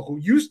Oladipo, who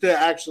used to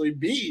actually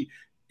be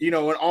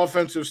an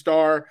offensive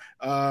star,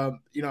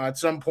 at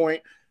some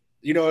point.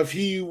 If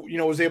he,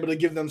 was able to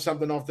give them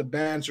something off the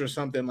bench or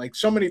something. Like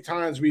so many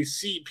times we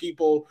see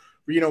people,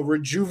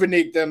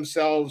 rejuvenate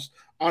themselves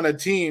on a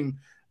team,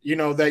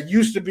 that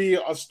used to be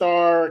a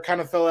star,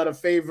 kind of fell out of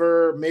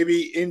favor,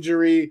 maybe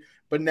injury,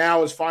 but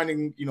now is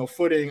finding,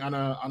 footing on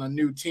a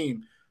new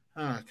team.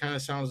 Kind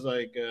of sounds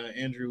like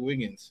Andrew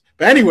Wiggins.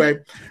 But anyway,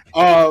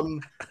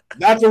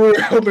 that's what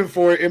we're hoping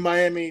for in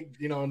Miami.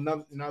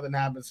 Nothing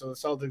happened. So the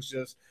Celtics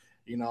just,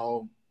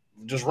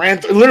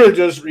 ran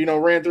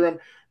through them.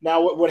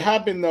 Now, what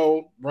happened,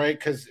 though, right,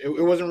 because it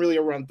wasn't really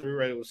a run-through,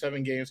 right, it was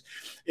 7 games,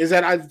 is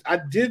that I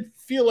did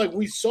feel like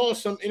we saw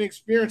some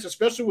inexperience,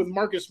 especially with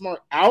Marcus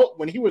Smart out.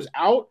 When he was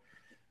out,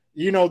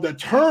 the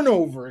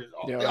turnovers.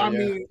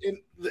 Mean,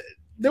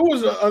 there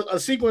was a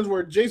sequence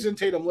where Jason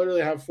Tatum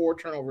literally had 4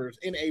 turnovers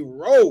in a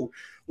row.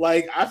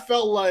 Like, I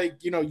felt like,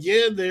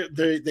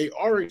 they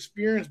are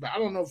experienced, but I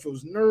don't know if it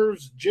was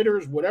nerves,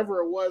 jitters,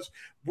 whatever it was.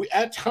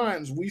 At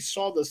times, we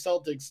saw the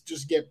Celtics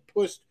just get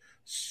pushed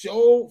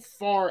so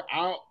far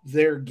out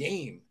their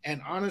game.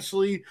 And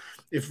honestly,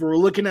 if we're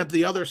looking at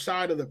the other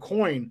side of the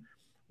coin,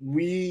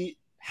 we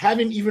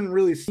haven't even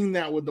really seen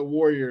that with the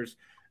Warriors.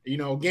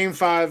 Game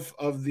 5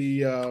 of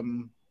the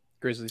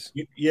Grizzlies.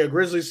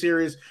 Grizzlies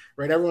series,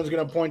 right? Everyone's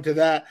going to point to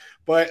that.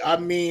 But I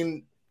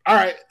mean, all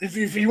right,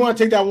 if you want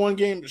to take that one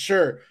game,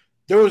 sure.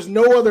 There was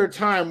no other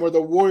time where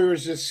the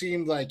Warriors just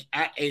seemed like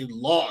at a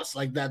loss,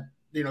 like that,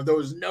 there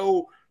was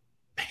no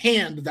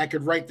hand that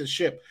could right the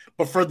ship.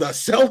 But for the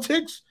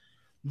Celtics,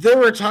 there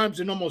were times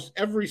in almost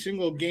every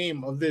single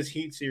game of this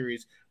Heat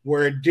series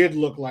where it did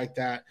look like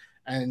that.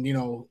 And,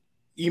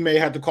 Ime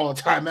had to call a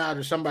timeout,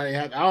 or somebody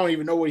I don't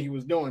even know what he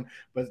was doing,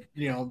 but,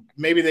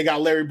 maybe they got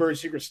Larry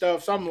Bird's secret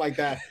stuff, something like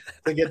that,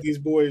 to get these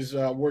boys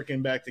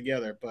working back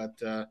together. But,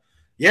 the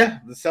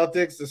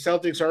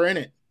Celtics are in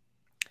it.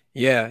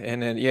 Yeah,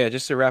 and then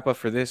just to wrap up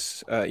for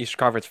this Eastern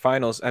Conference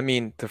Finals, I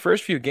mean, the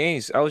first few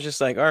games, I was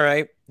just like, all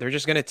right, they're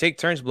just gonna take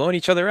turns blowing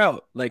each other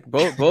out. Like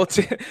both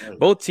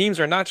teams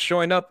are not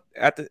showing up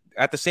at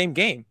the same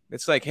game.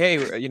 It's like, hey,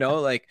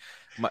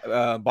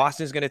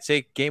 Boston's gonna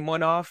take game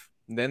 1 off,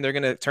 and then they're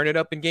gonna turn it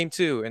up in game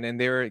 2, and then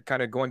they were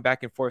kind of going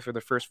back and forth for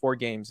the first 4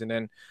 games, and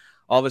then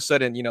all of a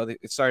sudden,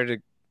 it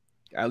started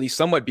to at least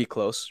somewhat be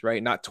close,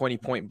 right? Not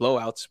 20-point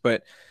blowouts,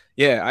 but.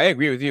 Yeah, I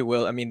agree with you,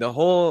 Will. I mean, the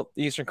whole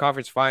Eastern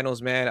Conference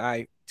Finals,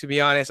 man, to be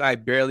honest, I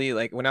barely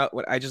when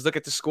I just look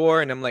at the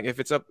score and I'm like, if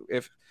it's a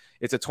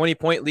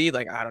 20-point lead,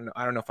 like I don't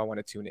know if I want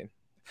to tune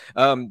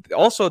in.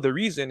 Also, the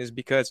reason is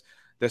because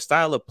the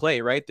style of play,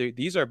 right?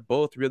 These are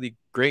both really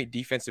great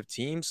defensive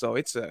teams, so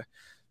it's a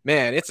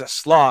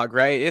slog,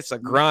 right? It's a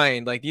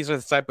grind. Like these are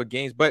the type of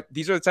games, but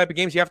these are the type of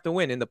games you have to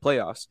win in the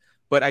playoffs.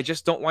 But I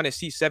just don't want to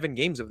see 7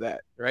 games of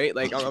that, right?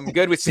 Like I'm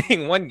good with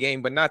seeing 1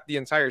 game, but not the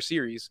entire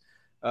series.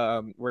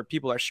 Where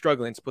people are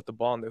struggling to put the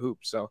ball in the hoop.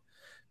 So,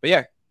 but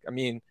yeah, I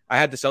mean, I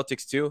had the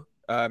Celtics too.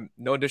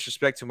 No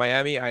disrespect to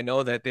Miami. I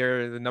know that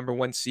they're the number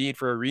 1 seed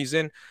for a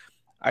reason.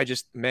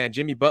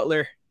 Jimmy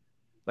Butler,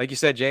 like you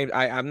said, James,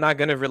 I'm not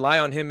going to rely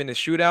on him in the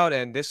shootout.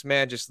 And this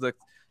man just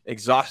looked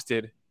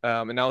exhausted.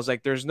 And I was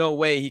like, there's no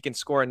way he can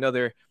score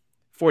another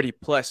 40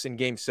 plus in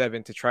game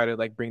 7 to try to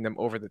like bring them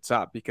over the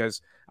top,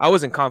 because I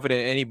wasn't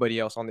confident in anybody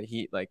else on the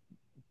Heat, like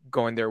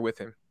going there with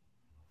him.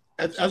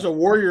 As a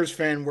Warriors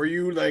fan, were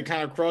you like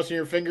kind of crossing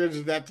your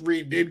fingers that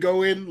three did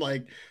go in,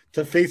 like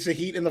to face the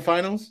Heat in the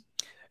finals?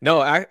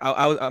 No,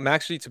 I'm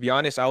actually, to be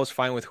honest, I was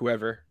fine with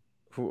whoever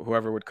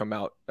would come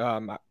out.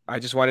 I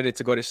just wanted it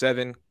to go to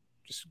 7.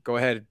 Just go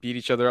ahead, beat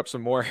each other up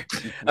some more.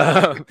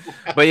 um,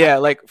 but yeah,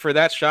 like for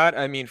that shot,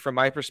 I mean, from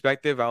my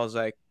perspective, I was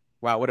like,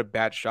 wow, what a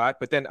bad shot.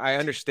 But then I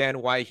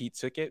understand why he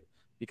took it,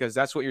 because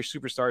that's what your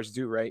superstars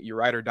do, right? You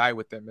ride or die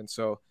with them, and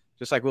so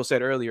just like Will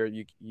said earlier,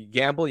 you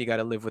gamble, you got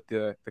to live with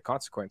the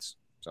consequence.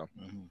 So.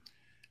 Mhm.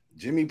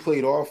 Jimmy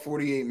played all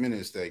 48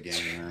 minutes that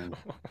game, man.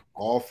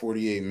 All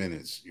 48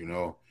 minutes,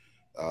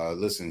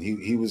 listen,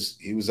 he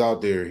was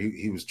out there,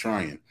 he was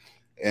trying.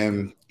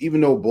 And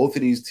even though both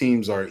of these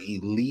teams are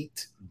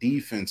elite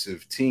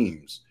defensive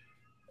teams,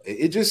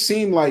 it just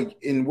seemed like,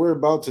 and we're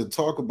about to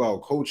talk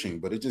about coaching,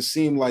 but it just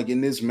seemed like in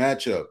this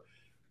matchup,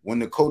 when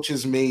the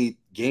coaches made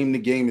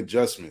game-to-game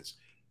adjustments,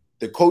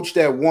 the coach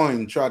that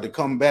won tried to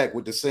come back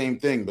with the same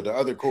thing, but the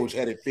other coach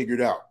had it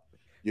figured out.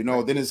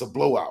 Then it's a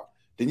blowout.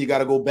 Then you got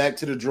to go back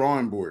to the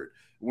drawing board.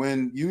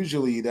 When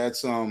usually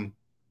that's not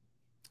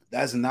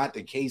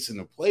the case in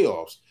the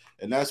playoffs,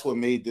 and that's what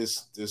made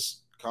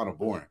this kind of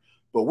boring.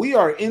 But we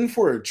are in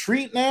for a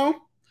treat now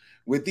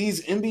with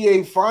these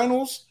NBA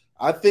finals.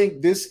 I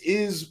think this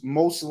is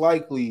most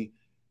likely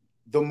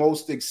the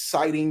most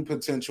exciting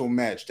potential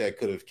match that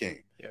could have came.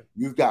 Yeah.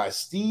 You've got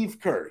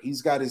Steve Kerr.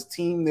 He's got his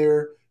team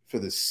there for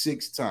the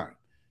 6th time.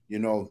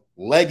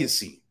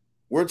 Legacy.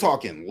 We're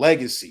talking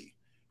legacy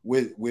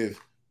with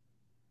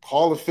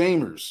Hall of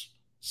Famers,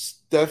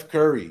 Steph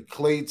Curry,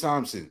 Klay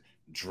Thompson,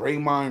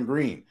 Draymond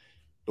Green.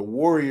 The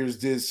Warriors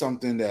did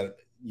something that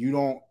you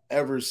don't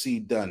ever see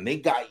done. They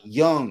got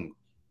young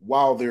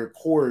while their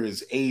core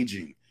is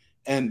aging,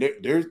 and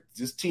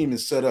this team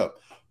is set up.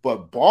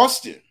 But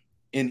Boston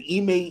and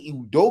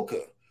Ime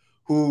Udoka,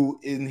 who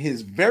in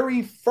his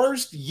very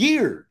first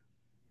year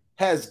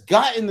has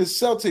gotten the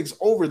Celtics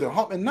over the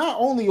hump, and not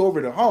only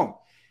over the hump,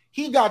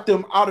 he got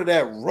them out of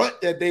that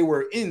rut that they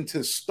were in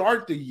to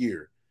start the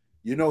year.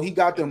 He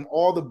got them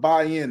all the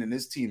buy-in, and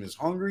this team is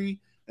hungry,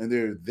 and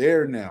they're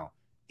there now.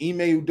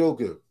 Ime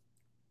Udoka,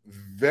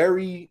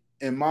 very,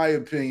 in my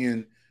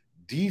opinion,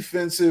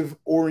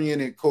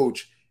 defensive-oriented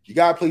coach. You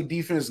got to play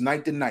defense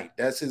night to night.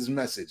 That's his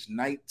message,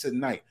 night to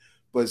night.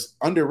 But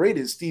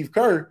underrated, Steve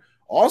Kerr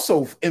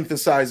also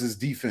emphasizes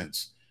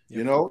defense.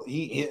 Yep.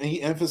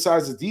 He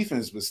emphasizes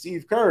defense, but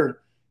Steve Kerr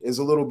is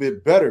a little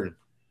bit better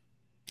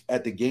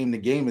at the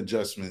game-to-game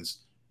adjustments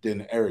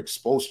than Eric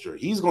Spoelstra.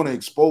 He's going to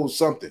expose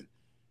something.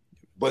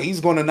 But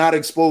he's going to not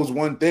expose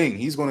one thing.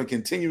 He's going to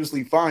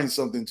continuously find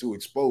something to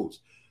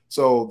expose.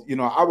 So,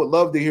 I would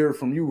love to hear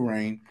from you,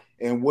 Rain.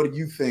 And what do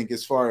you think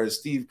as far as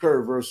Steve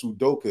Kerr versus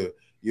Udoka?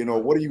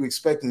 What are you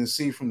expecting to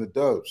see from the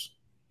Dubs?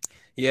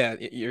 Yeah,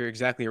 you're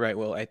exactly right,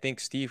 Will. I think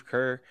Steve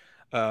Kerr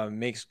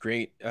makes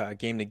great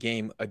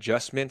game-to-game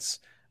adjustments.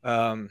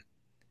 And,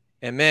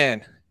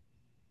 man,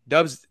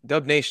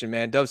 Dub Nation,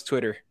 man, Dubs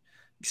Twitter.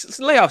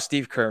 Lay off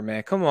Steve Kerr,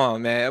 man. Come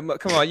on, man.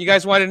 Come on. You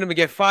guys wanted him to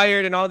get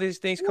fired and all these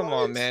things. Come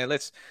on, man.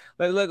 Let's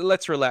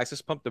relax.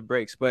 Let's pump the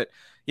brakes. But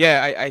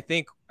yeah, I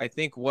think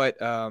what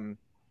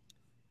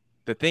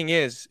the thing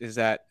is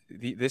that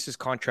this is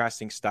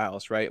contrasting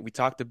styles, right? We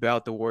talked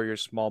about the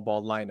Warriors small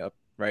ball lineup,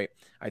 right?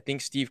 I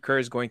think Steve Kerr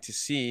is going to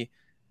see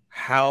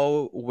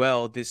how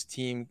well this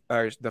team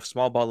or the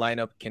small ball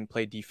lineup can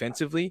play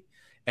defensively,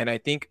 and I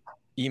think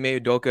Ime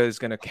Udoka is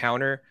going to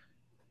counter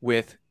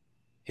with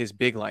his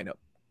big lineup.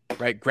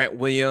 Right, Grant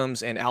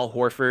Williams and Al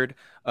Horford,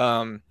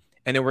 and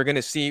then we're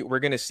gonna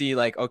see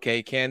like,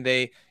 okay, can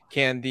the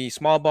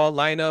small ball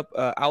lineup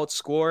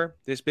outscore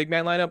this big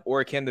man lineup,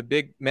 or can the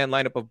big man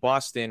lineup of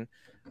Boston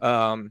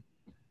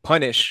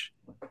punish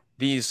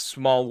these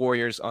small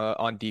Warriors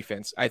on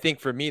defense? I think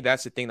for me,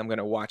 that's the thing I'm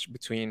gonna watch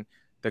between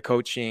the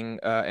coaching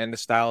and the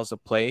styles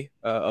of play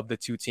of the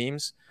two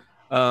teams,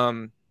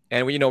 and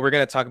we're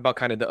gonna talk about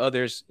kind of the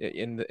others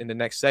in the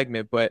next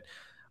segment, but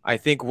I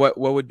think what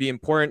would be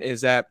important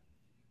is that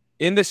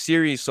in the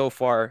series so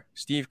far,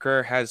 Steve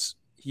Kerr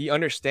he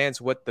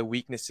understands what the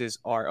weaknesses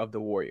are of the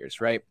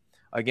Warriors, right?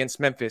 Against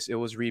Memphis, it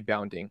was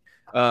rebounding.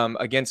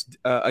 Against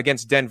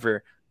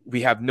Denver,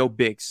 we have no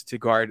bigs to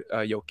guard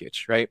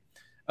Jokic, right?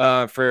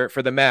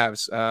 For the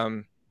Mavs,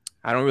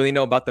 I don't really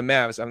know about the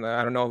Mavs.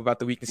 I don't know about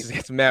the weaknesses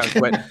against the Mavs,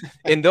 but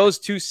in those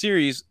two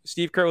series,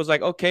 Steve Kerr was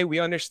like, okay, we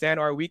understand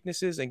our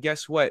weaknesses, and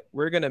guess what?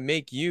 We're gonna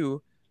make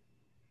you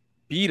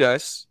beat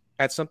us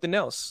at something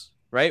else.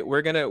 Right,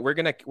 we're not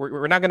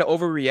gonna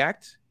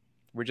overreact.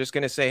 We're just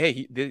gonna say,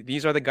 hey,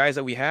 these are the guys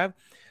that we have.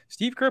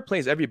 Steve Kerr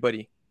plays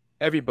everybody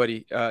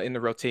in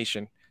the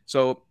rotation.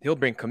 So he'll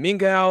bring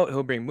Kuminga out,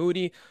 he'll bring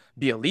Moody.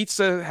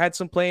 Bjelica had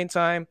some playing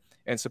time,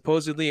 and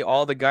supposedly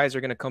all the guys are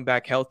gonna come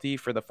back healthy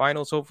for the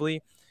finals,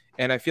 hopefully.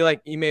 And I feel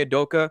like Ime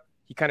Udoka,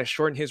 he kind of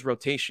shortened his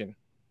rotation,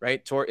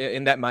 right,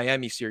 in that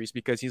Miami series,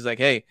 because he's like,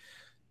 hey,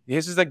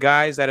 this is the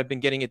guys that have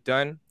been getting it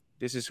done.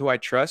 This is who I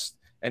trust,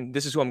 and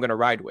this is who I'm gonna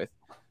ride with.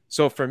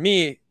 So for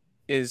me,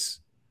 is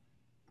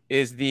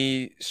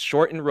the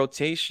shortened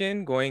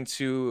rotation going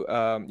to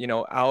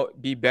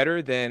be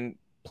better than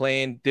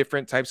playing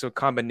different types of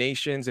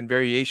combinations and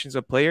variations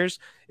of players,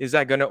 is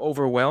that going to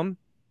overwhelm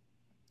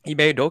Ime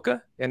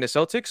Udoka and the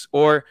Celtics?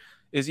 Or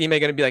is Ime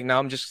going to be like, no,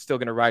 I'm just still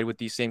going to ride with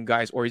these same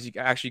guys? Or is he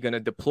actually going to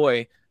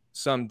deploy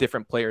some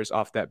different players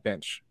off that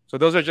bench? So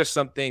those are just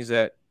some things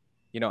that,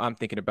 I'm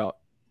thinking about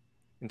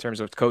in terms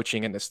of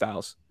coaching and the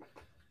styles.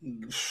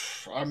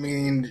 I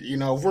mean,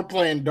 if we're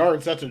playing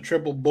darts, that's a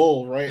triple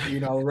bull, right?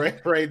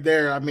 Right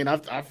there. I mean,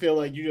 I feel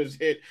like you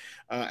just hit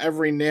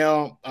every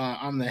nail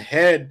on the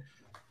head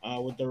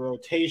with the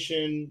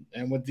rotation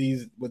and with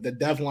the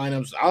death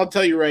lineups. I'll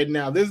tell you right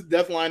now, this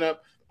death lineup,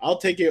 I'll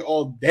take it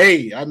all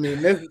day. I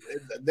mean,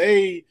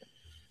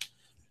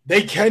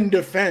 they can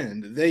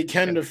defend. They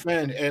can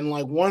defend. And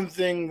like one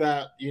thing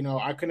that,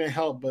 I couldn't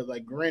help but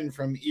like grin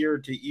from ear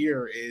to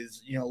ear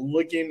is,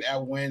 looking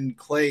at when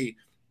Klay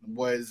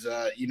was,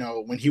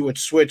 when he would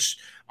switch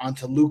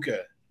onto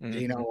Luka,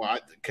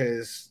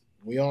 because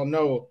we all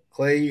know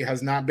Klay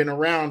has not been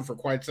around for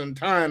quite some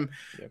time.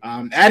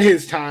 Yep. At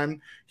his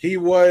time, he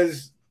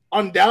was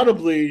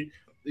undoubtedly,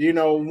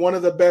 one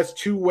of the best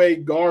two-way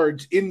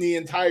guards in the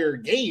entire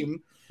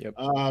game. Yep.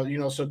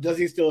 So does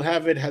he still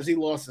have it? Has he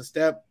lost a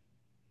step?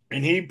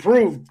 And he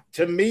proved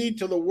to me,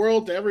 to the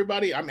world, to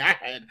everybody. I mean,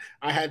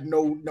 I had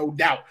no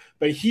doubt,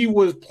 but he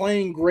was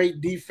playing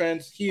great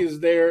defense. He is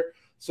there.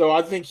 So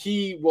I think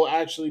he will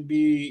actually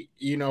be,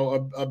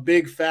 a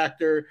big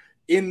factor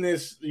in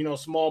this,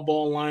 small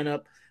ball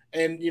lineup.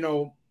 And,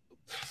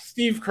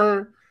 Steve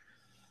Kerr,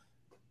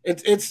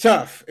 it's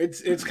tough.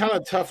 It's kind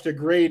of tough to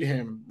grade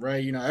him,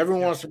 right?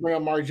 Everyone wants to bring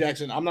up Mark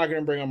Jackson. I'm not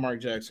going to bring up Mark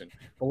Jackson.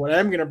 But what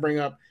I'm going to bring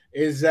up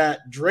is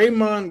that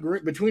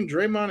between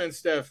Draymond and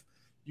Steph,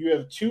 you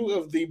have two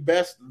of the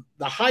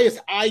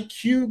highest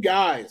IQ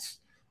guys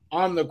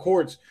on the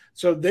courts.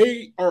 So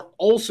they are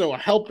also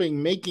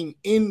helping making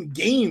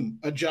in-game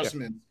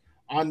adjustments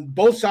on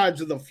both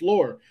sides of the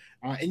floor.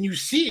 And you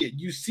see it.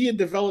 You see it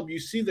develop. You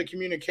see the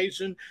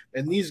communication.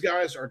 And these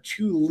guys are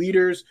two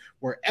leaders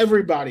where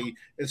everybody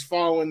is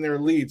following their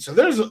lead. So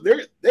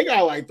they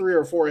got like 3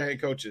 or 4 head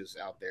coaches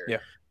out there. Yeah.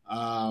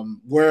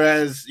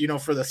 Whereas,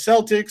 for the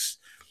Celtics,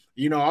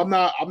 I'm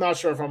not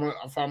sure if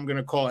I'm going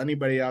to call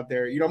anybody out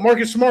there.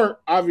 Marcus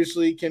Smart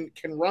obviously can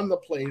run the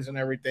plays and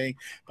everything,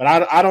 but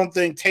I don't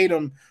think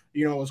Tatum,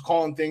 is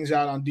calling things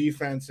out on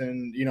defense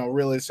and,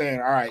 really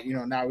saying, all right,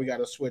 now we got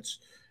to switch,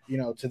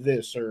 to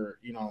this or,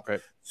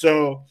 Right.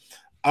 So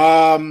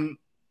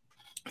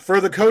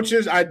for the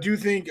coaches, I do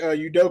think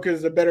Udoka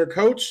is a better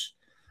coach,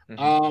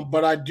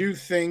 but I do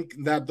think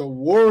that the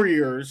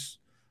Warriors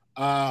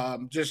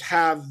just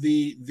have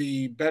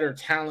the better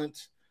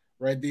talent.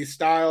 Right, these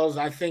styles.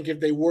 I think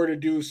if they were to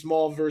do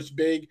small versus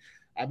big,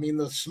 I mean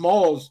the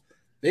smalls,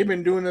 they've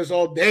been doing this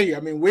all day. I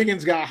mean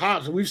Wiggins got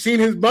hot, so we've seen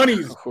his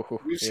bunnies.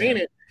 We've seen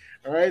it.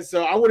 All right,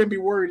 so I wouldn't be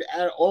worried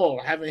at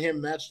all having him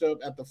matched up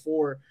at the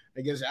 4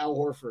 against Al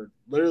Horford.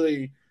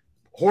 Literally,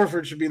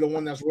 Horford should be the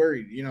one that's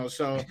worried.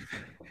 So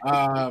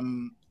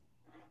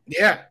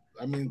yeah,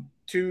 I mean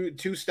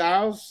two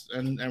styles,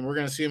 and we're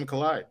gonna see them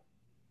collide.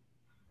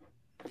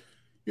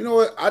 You know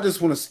what? I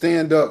just want to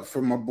stand up for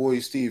my boy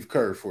Steve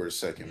Kerr for a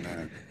second,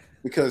 man,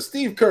 because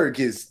Steve Kerr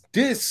gets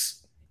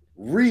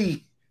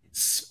disrespected.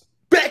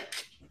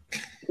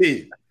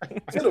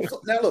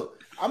 Now,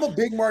 look, I'm a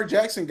big Mark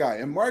Jackson guy,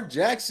 and Mark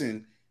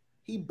Jackson,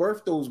 he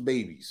birthed those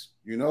babies.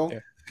 He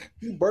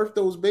birthed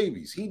those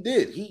babies. He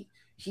did.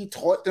 He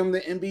taught them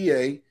the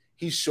NBA.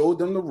 He showed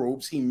them the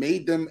ropes. He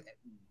made them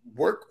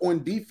work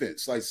on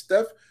defense. Like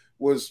Steph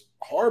was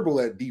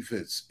horrible at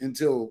defense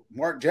until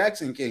Mark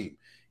Jackson came.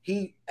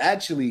 He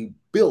actually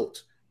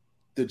built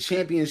the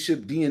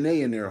championship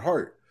DNA in their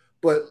heart.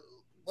 But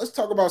let's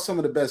talk about some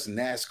of the best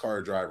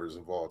NASCAR drivers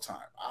of all time.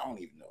 I don't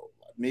even know.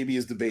 Maybe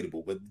it's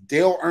debatable, but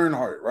Dale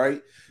Earnhardt,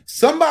 right?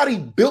 Somebody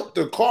built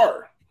the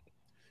car.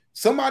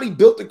 Somebody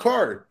built the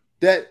car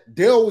that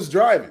Dale was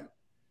driving.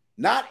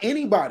 Not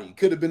anybody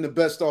could have been the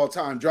best all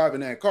time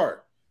driving that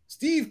car.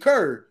 Steve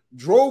Kerr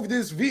drove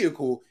this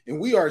vehicle, and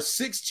we are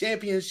 6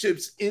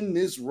 championships in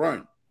this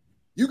run.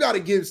 You got to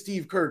give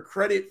Steve Kerr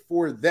credit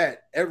for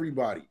that,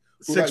 everybody.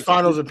 6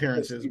 finals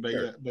appearances, but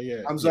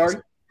yeah. I'm sorry?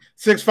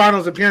 6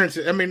 finals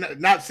appearances. I mean,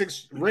 not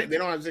 6 rings. They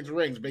don't have 6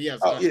 rings, but yes.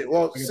 Oh, yeah,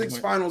 well, 6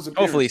 finals appearances.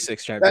 Hopefully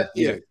 6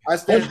 champions.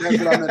 That's what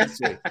I meant to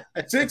say.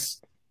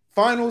 6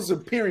 finals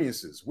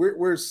appearances.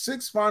 We're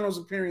 6 finals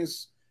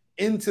appearances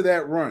into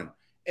that run.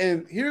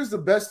 And here's the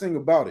best thing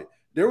about it.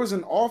 There was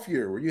an off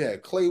year where you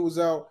had Klay was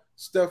out,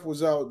 Steph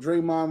was out,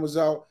 Draymond was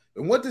out.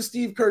 And what did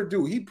Steve Kerr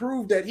do? He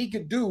proved that he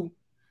could do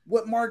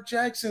what Mark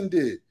Jackson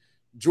did.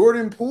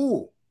 Jordan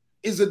Poole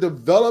is a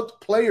developed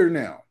player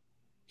now.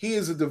 He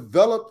is a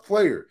developed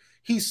player.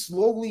 He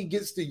slowly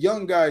gets the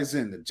young guys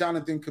in, the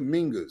Jonathan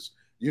Kumingas.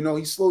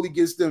 He slowly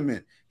gets them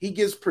in. He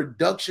gets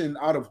production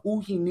out of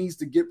who he needs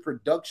to get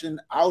production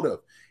out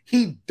of.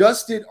 He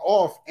dusted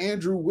off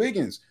Andrew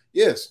Wiggins.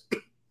 Yes,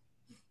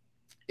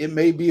 it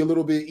may be a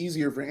little bit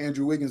easier for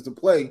Andrew Wiggins to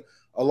play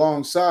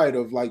alongside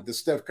of like the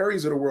Steph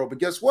Currys of the world. But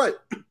guess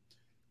what?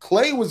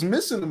 Klay was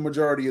missing the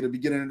majority of the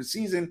beginning of the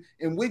season,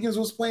 and Wiggins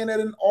was playing at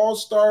an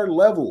all-star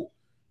level.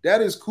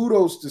 That is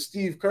kudos to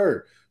Steve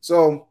Kerr.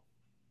 So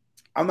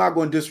I'm not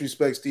going to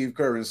disrespect Steve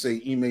Kerr and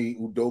say Ime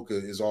Udoka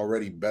is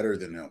already better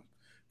than him,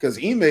 because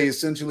Ime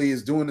essentially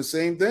is doing the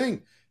same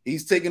thing.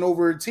 He's taking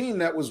over a team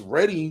that was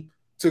ready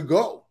to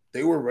go.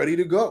 They were ready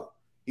to go.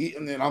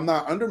 And then I'm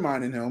not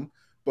undermining him,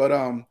 but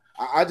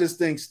I just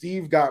think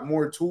Steve got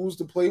more tools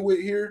to play with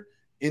here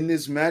in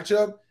this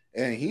matchup,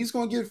 and he's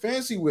going to get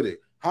fancy with it.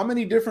 How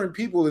many different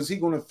people is he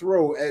going to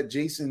throw at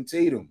Jason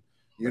Tatum?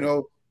 You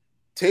know,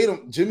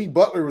 Tatum, Jimmy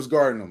Butler was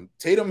guarding him.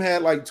 Tatum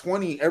had like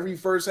 20 every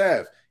first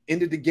half,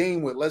 ended the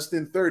game with less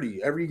than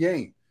 30 every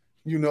game,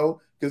 you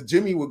know, because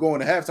Jimmy would go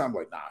into halftime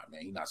like, nah,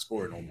 man, he's not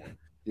scoring no more,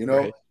 you know,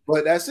 right.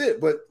 But that's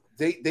it. But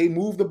they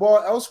moved the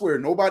ball elsewhere.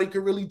 Nobody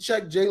could really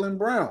check Jaylen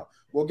Brown.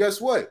 Well,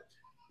 guess what?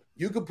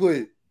 You could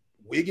put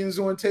Wiggins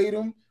on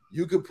Tatum,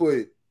 you could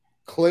put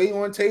Clay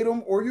on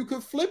Tatum, or you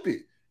could flip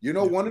it. You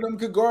know, one of them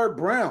could guard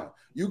Brown.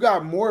 You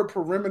got more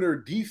perimeter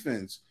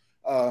defense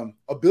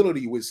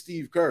ability with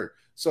Steve Kerr.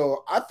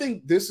 So I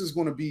think this is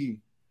going to be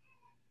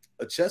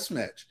a chess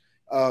match.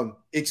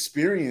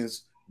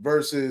 Experience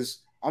versus,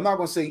 I'm not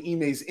going to say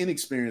Ime's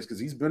inexperience because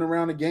he's been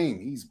around the game.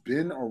 He's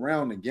been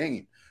around the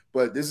game.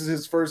 But this is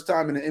his first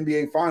time in the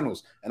NBA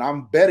Finals. And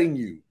I'm betting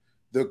you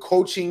the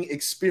coaching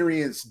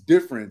experience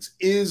difference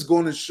is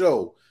going to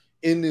show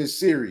in this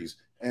series.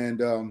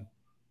 And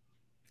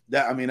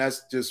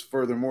that's just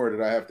furthermore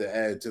that I have to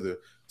add to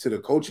the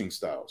coaching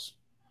styles.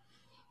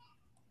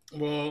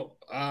 Well,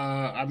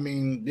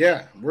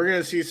 yeah, we're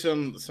gonna see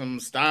some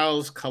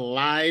styles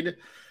collide,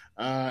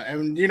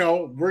 and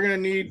we're gonna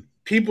need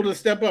people to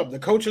step up. The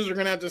coaches are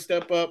gonna have to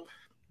step up.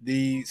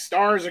 The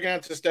stars are gonna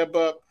have to step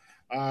up.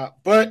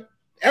 But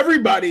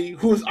everybody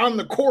who's on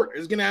the court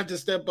is gonna have to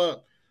step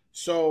up.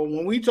 So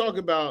when we talk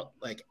about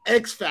like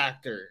X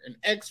Factor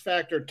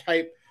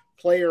type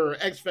player or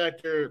X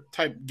Factor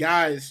type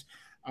guys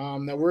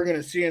that we're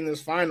gonna see in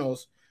this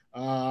finals,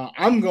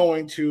 I'm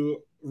going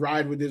to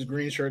ride with this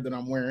green shirt that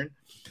I'm wearing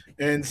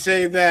and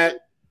say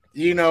that,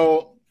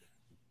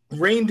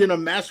 Rain did a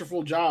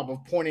masterful job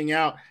of pointing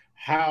out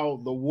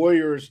how the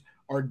Warriors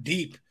are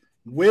deep.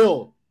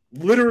 Will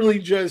literally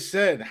just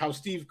said how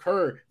Steve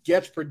Kerr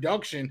gets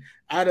production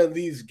out of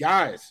these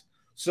guys.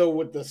 So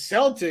with the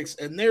Celtics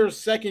and their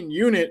second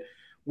unit,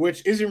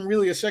 which isn't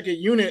really a second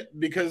unit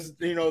because,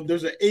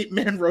 there's an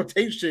 8-man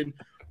rotation,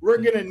 we're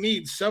going to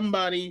need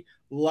somebody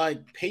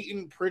like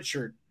Peyton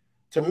Pritchard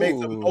to make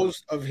the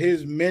most of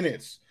his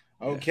minutes.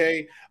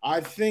 Okay. I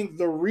think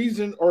the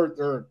reason,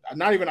 or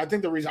not even, I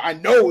think the reason, I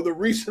know the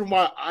reason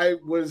why I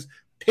was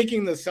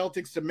picking the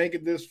Celtics to make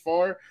it this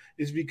far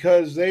is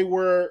because they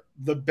were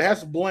the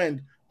best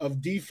blend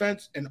of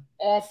defense and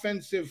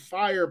offensive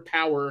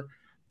firepower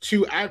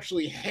to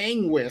actually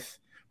hang with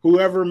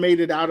whoever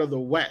made it out of the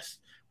West,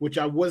 which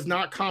I was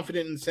not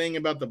confident in saying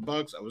about the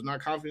Bucks. I was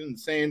not confident in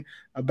saying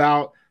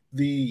about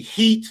the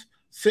Heat,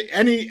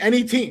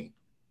 any team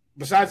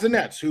besides the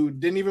Nets, who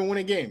didn't even win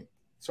a game.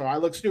 So I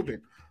look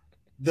stupid.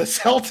 The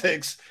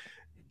Celtics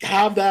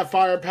have that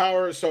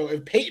firepower. So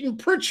if Peyton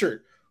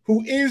Pritchard,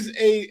 who is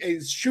a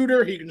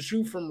shooter, he can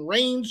shoot from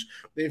range,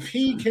 if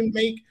he can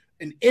make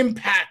an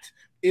impact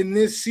in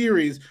this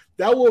series,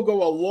 that will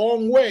go a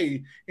long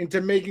way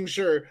into making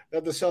sure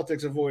that the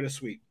Celtics avoid a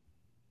sweep.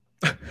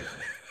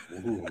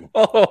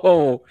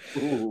 Oh,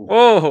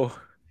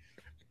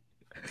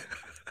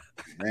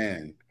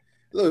 man.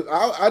 Look,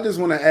 I just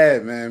want to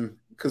add, man,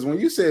 because when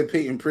you said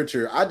Peyton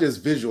Pritchard, I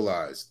just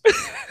visualized.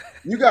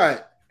 You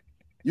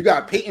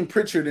got Peyton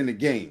Pritchard in the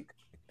game,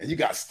 and you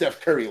got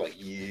Steph Curry like,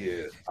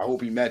 yeah, I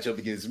hope he match up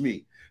against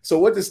me. So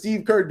what does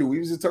Steve Kerr do? We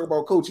used to talk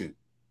about coaching.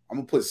 I'm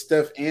going to put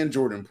Steph and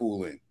Jordan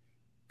Poole in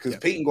because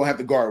Peyton going to have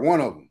to guard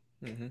one of them.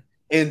 Mm-hmm.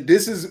 And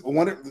this is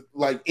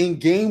in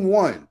game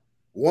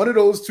one of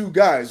those two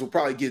guys will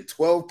probably get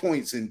 12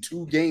 points in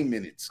 2 game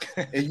minutes,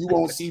 and you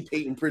won't see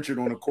Peyton Pritchard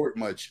on the court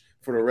much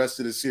for the rest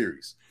of the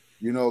series,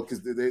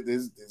 because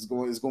it's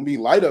going to be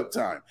light up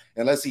time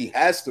unless he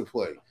has to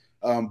play.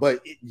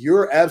 But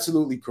you're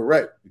absolutely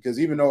correct, because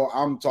even though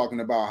I'm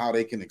talking about how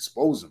they can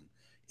expose him,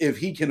 if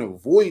he can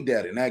avoid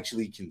that and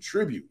actually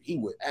contribute, he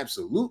would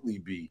absolutely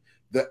be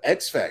the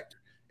X factor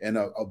and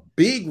a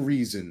big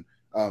reason,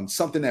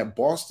 something that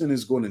Boston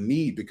is going to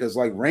need, because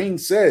like Rain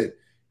said,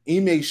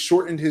 Ime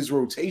shortened his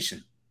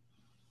rotation.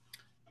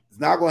 It's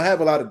not going to have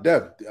a lot of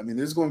depth. I mean,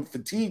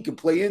 fatigue can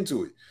play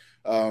into it.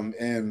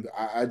 And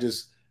I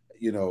just,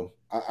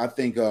 I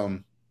think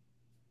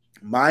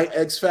my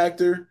X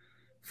factor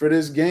for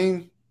this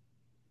game,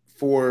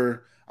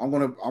 I'm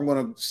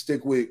gonna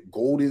stick with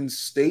Golden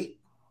State.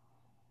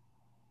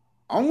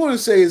 I'm gonna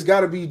say it's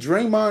got to be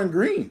Draymond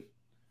Green,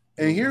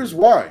 and here's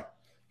why: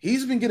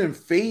 he's been getting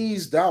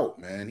phased out,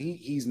 man.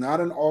 He's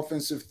not an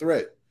offensive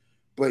threat,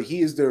 but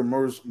he is their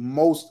most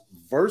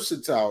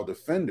versatile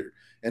defender,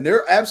 and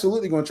they're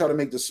absolutely going to try to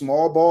make the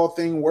small ball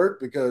thing work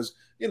because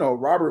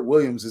Robert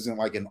Williams isn't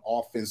like an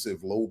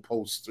offensive low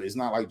post. It's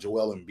not like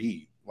Joel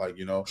Embiid.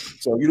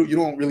 So you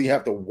don't really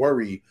have to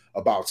worry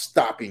about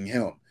stopping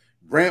him.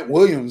 Grant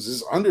Williams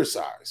is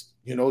undersized.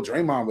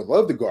 Draymond would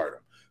love to guard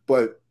him,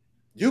 but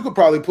You could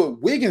probably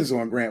put Wiggins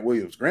on Grant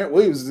Williams. Grant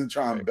Williams isn't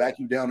trying to back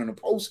you down in the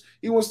post.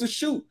 He wants to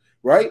shoot,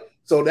 right?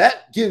 So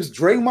that gives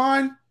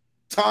Draymond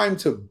time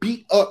to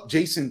beat up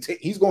Jason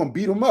Tatum. He's going to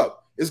beat him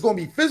up. It's going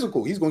to be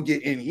physical. He's going to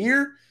get in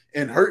here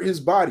and hurt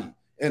his body.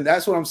 And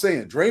that's what I'm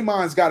saying.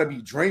 Draymond's got to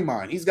be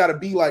Draymond. He's got to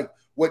be like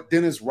what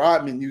Dennis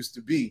Rodman used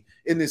to be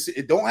in this.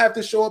 It don't have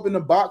to show up in the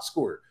box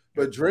score,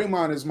 but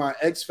Draymond is my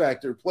X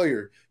factor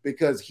player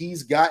because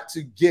he's got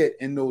to get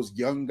in those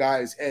young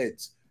guys'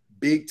 heads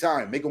big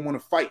time. Make them want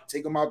to fight.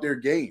 Take them out their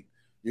game.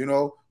 You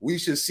know, we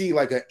should see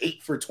like an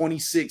 8 for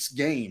 26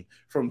 game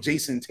from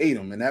Jason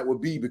Tatum, and that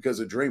would be because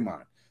of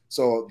Draymond.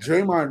 So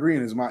Draymond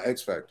Green is my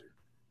X factor.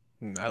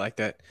 I like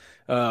that.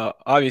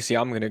 Obviously,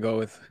 I'm going to go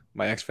with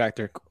my X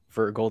factor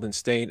for Golden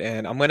State,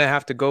 and I'm going to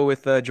have to go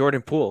with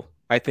Jordan Poole.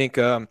 I think,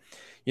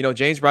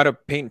 James brought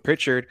up Peyton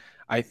Pritchard.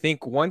 I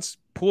think once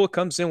Poole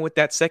comes in with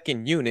that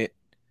second unit,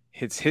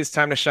 it's his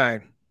time to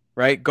shine.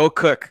 Right, go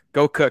cook,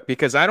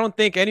 because I don't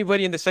think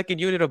anybody in the second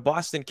unit of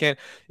Boston can.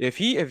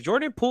 If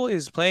Jordan Poole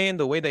is playing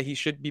the way that he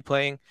should be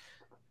playing,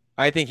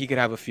 I think he could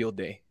have a field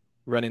day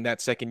running that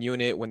second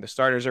unit when the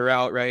starters are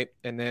out, right,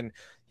 and then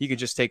he could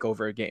just take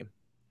over a game.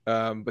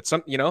 But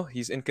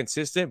he's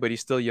inconsistent, but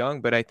he's still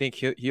young. But I think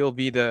he'll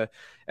be the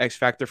X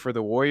factor for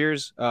the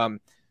Warriors.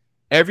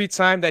 Every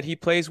time that he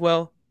plays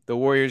well, the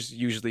Warriors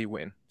usually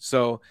win.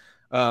 So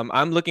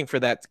I'm looking for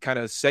that kind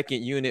of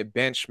second unit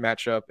bench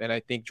matchup, and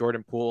I think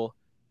Jordan Poole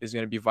is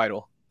going to be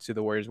vital to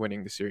the Warriors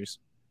winning the series.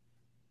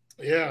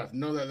 Yeah,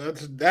 no,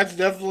 that's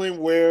definitely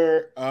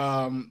where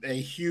a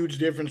huge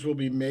difference will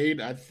be made.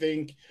 I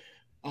think,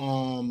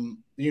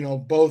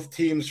 both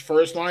teams'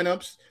 first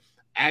lineups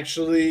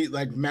actually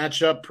like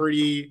match up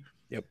pretty.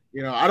 Yep.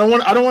 I don't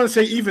want to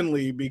say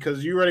evenly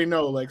because you already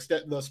know like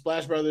the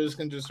Splash Brothers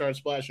can just start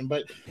splashing,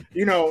 but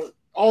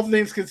all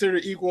things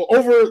considered equal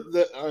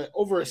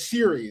over a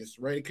series,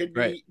 right? It could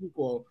be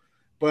equal,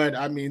 but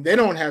I mean they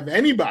don't have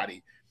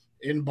anybody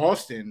in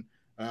Boston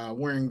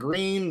wearing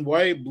green,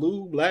 white,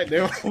 blue, black. They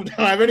don't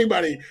have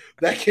anybody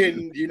that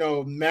can,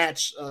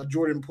 match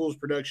Jordan Poole's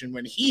production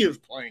when he is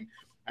playing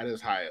at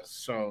his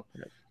highest. So,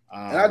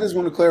 and I just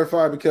want to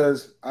clarify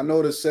because I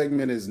know the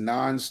segment is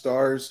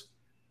non-stars,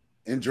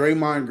 and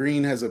Draymond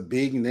Green has a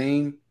big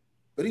name,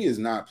 but he has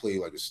not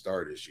played like a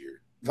star this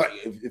year. Like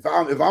if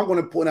I'm going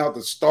to point out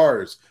the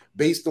stars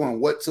based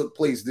on what took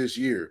place this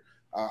year,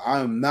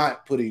 I am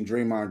not putting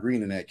Draymond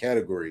Green in that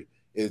category.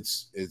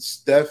 It's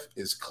Steph,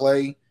 it's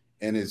Clay,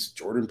 and it's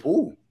Jordan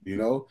Poole.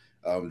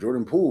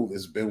 Jordan Poole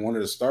has been one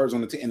of the stars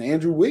on the team, and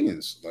Andrew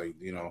Wiggins.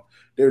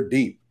 They're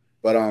deep.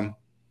 But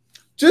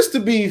just to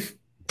be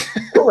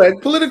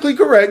correct, politically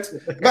correct,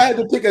 if I had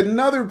to pick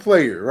another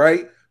player,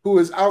 right, who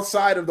is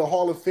outside of the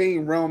Hall of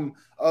Fame realm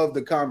of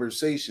the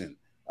conversation,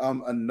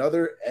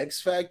 another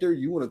X factor.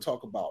 You want to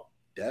talk about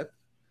depth,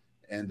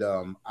 and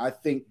I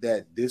think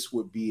that this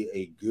would be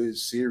a good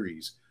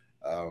series.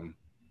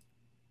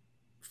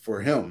 For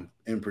him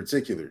in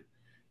particular.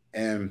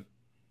 And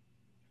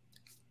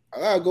I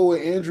gotta go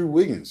with Andrew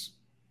Wiggins.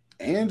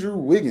 Andrew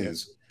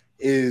Wiggins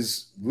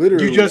is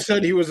literally. You just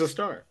said he was a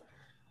star.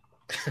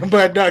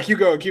 But no, keep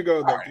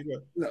going. Right.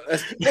 No,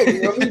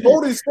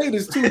 Golden State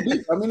is too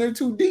deep. I mean, they're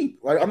too deep.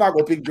 Like, I'm not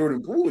gonna pick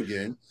Jordan Poole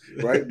again,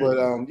 right? But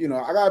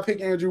I gotta pick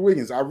Andrew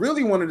Wiggins. I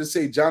really wanted to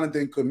say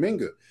Jonathan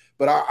Kuminga,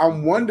 but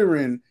I'm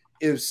wondering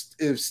if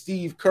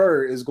Steve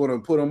Kerr is gonna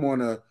put him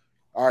on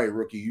all right,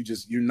 rookie,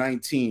 you're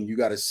 19. You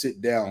got to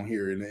sit down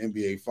here in the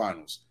NBA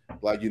Finals,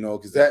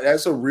 because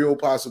that's a real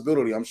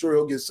possibility. I'm sure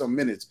he'll get some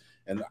minutes,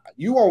 and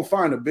you won't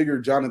find a bigger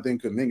Jonathan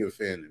Kuminga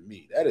fan than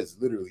me. That is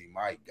literally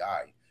my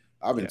guy.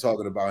 I've been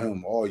talking about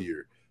him all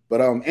year. But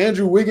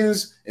Andrew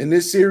Wiggins in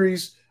this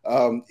series,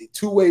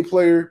 two-way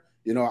player.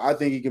 I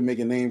think he can make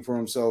a name for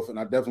himself, and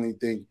I definitely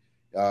think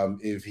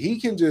if he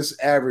can just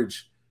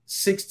average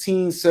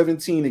 16,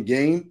 17 a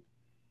game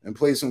and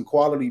play some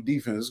quality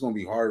defense, it's going to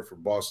be hard for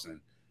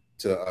Boston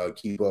to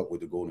keep up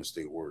with the Golden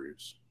State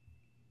Warriors.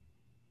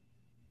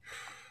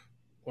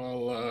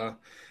 Well,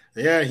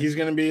 he's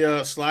going to be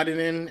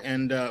sliding in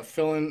and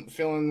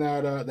filling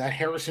that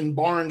Harrison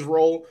Barnes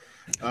role,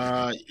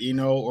 or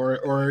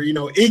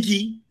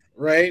Iggy,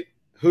 right?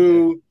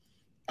 Who,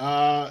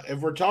 if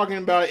we're talking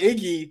about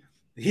Iggy,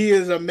 he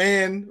is a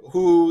man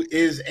who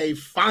is a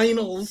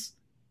Finals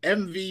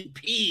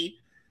MVP.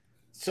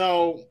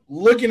 So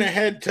looking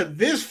ahead to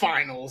this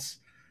Finals.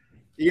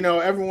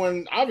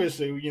 Everyone,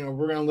 obviously, we're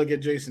going to look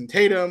at Jason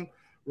Tatum.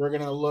 We're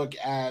going to look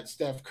at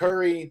Steph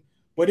Curry.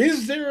 But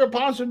is there a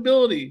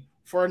possibility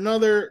for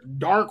another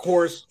dark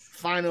horse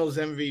Finals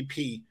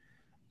MVP?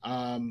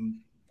 I'll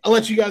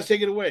let you guys take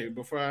it away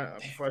before I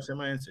say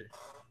my answer.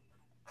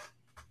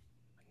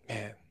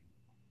 Man,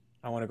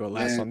 I want to go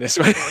last on this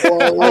one.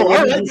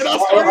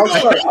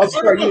 I'll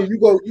start. You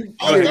go.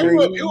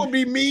 It will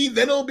be me,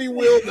 then it'll be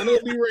Will, then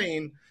it'll be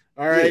Rain.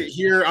 All right,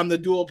 here on the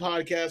Dual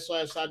Podcast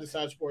 / Side to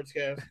Side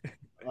Sportscast.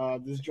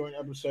 This joint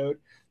episode.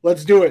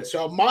 Let's do it.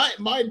 So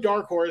my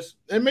dark horse,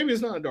 and maybe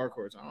it's not a dark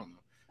horse, I don't know,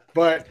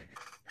 but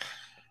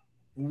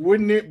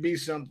wouldn't it be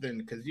something?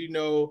 Because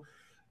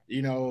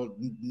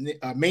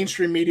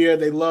mainstream media,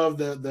 they love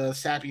the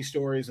sappy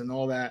stories and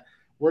all that.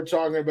 We're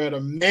talking about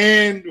a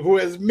man who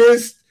has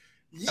missed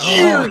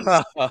years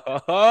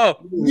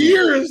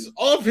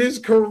of his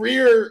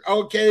career,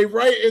 okay,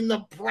 right in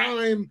the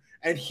prime,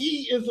 and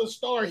he is a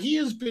star. He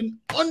has been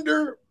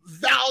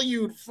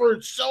undervalued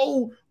for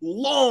so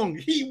long.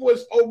 He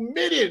was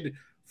omitted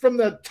from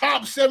the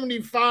top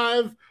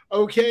 75,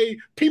 okay?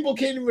 People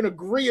can't even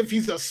agree if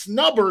he's a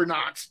snub or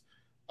not,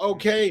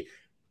 okay?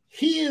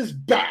 He is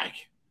back.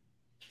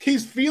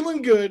 He's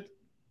feeling good,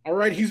 all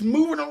right? He's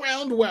moving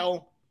around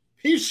well.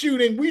 He's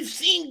shooting. We've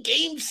seen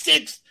Game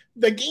 6,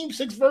 the Game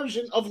 6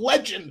 version of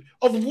Legend,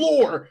 of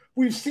Lore.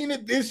 We've seen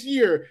it this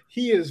year.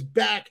 He is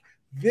back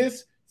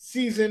this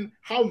season.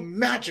 How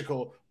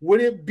magical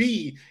would it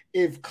be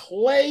if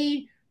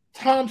Klay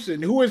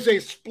Thompson, who is a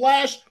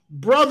Splash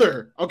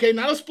brother, okay,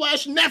 not a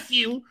Splash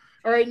nephew,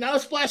 all right, not a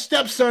Splash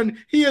stepson,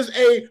 he is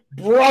a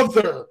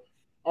brother,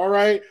 all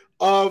right,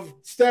 of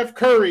Steph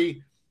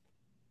Curry.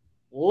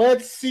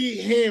 Let's see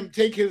him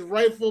take his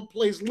rightful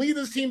place, lead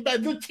his team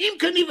back. The team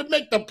couldn't even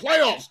make the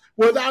playoffs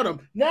without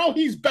him. Now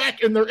he's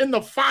back and they're in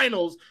the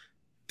finals.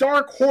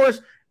 Dark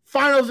horse,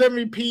 finals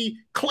MVP,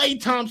 Klay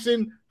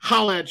Thompson,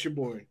 holla at your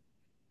boy.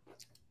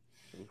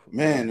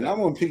 Man, and I'm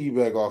going to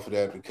piggyback off of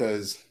that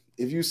because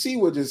if you see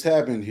what just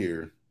happened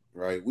here,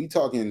 right, we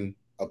talking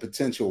a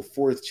potential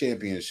 4th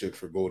championship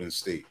for Golden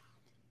State.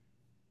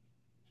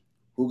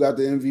 Who got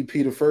the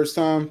MVP the first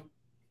time?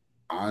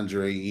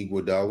 Andre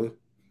Iguodala.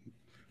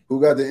 Who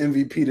got the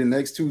MVP the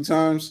next 2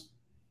 times?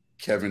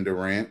 Kevin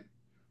Durant.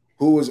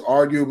 Who was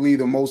arguably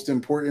the most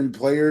important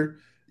player,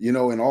 in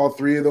all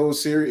 3 of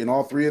those series, in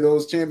all 3 of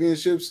those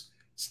championships?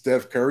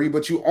 Steph Curry.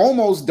 But you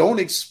almost don't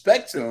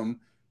expect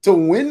him to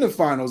win the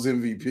finals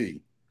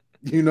MVP.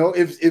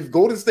 If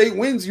Golden State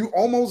wins, you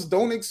almost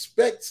don't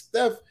expect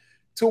Steph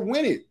to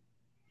win it.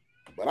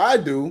 But I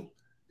do.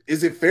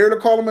 Is it fair to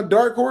call him a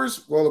dark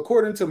horse? Well,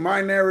 according to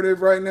my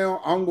narrative right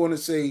now, I'm going to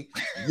say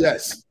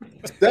yes.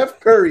 Steph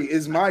Curry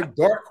is my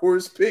dark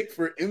horse pick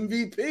for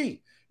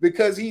MVP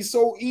because he's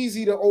so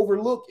easy to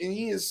overlook and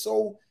he is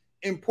so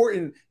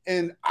important.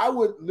 And I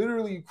would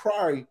literally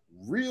cry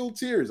real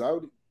tears. I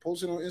would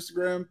post it on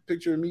Instagram,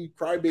 picture of me,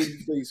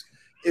 crybaby face,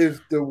 if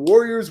the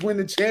Warriors win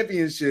the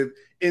championship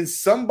and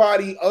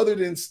somebody other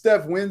than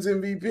Steph wins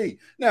MVP.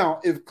 Now,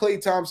 if Klay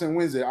Thompson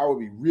wins it, I would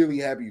be really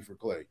happy for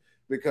Klay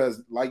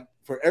because,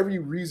 for every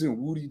reason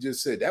Woody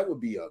just said, that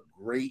would be a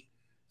great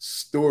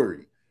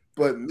story.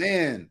 But,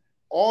 man,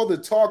 all the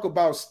talk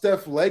about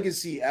Steph's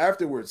legacy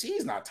afterwards,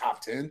 he's not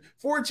top 10.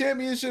 4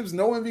 championships,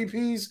 no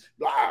MVPs,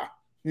 blah,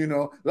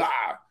 blah.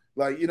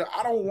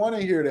 I don't want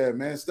to hear that,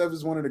 man. Steph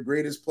is one of the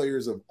greatest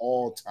players of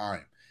all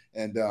time.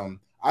 And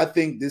I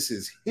think this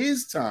is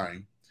his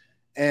time.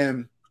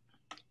 And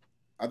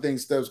I think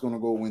Steph's going to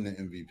go win the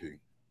MVP.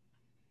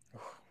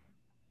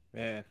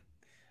 Man,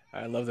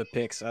 I love the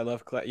picks. I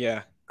love Klay.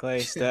 Yeah,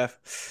 Klay,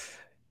 Steph.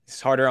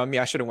 It's harder on me.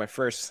 I should have went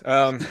first.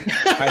 All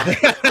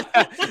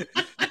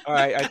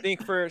right. I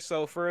think for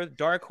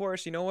dark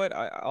horse, you know what?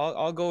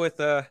 I'll go with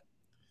the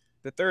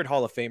 3rd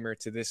Hall of Famer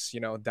to this,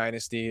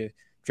 dynasty,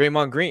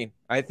 Draymond Green.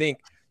 I think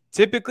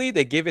typically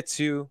they give it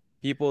to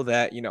people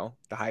that,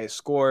 the highest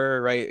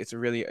scorer, right? It's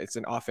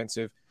an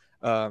offensive,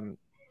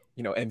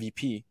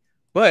 MVP.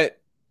 But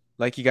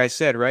like you guys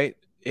said, right?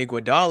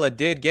 Iguodala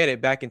did get it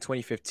back in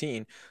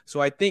 2015.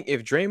 So I think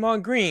if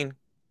Draymond Green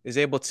is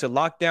able to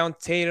lock down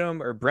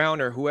Tatum or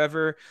Brown or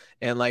whoever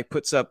and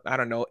puts up,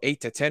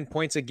 8 to 10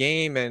 points a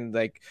game and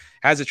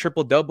has a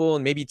triple double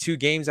and maybe 2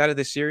 games out of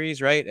the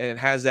series, right? And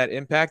has that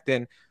impact,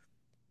 then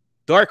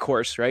dark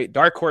horse, right?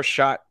 Dark horse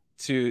shot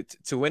to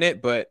win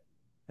it, but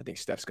I think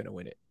Steph's going to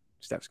win it.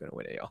 Steph's going to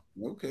win it, y'all.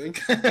 Okay.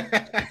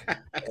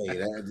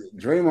 Hey,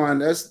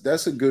 Draymond,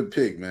 that's a good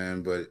pick,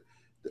 man, but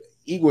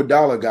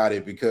Iguodala got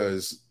it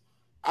because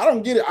I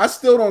don't get it. I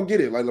still don't get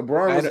it.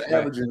 LeBron was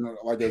averaging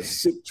a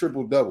sick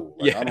triple double.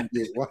 I don't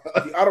get it.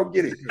 I don't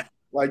get it.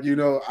 I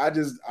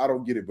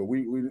don't get it. But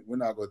we're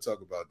not going to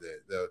talk about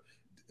that.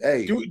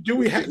 Hey, do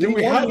we have a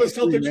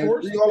Celtics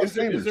horse?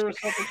 Is there a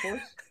Celtics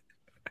horse?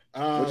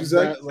 What'd you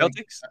say?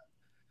 Celtics?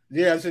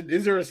 Yeah, I said,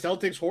 is there a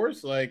Celtics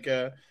horse?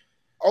 Okay,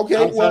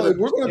 well, if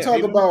we're going to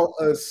talk about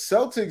a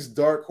Celtics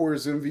dark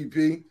horse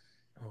MVP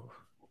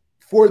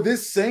for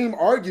this same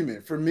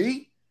argument, for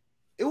me,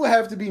 it would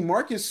have to be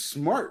Marcus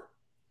Smart.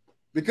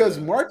 Because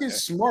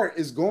Marcus Smart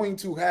is going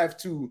to have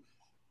to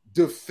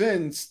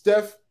defend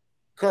Steph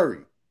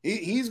Curry.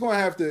 He's going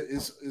to have to.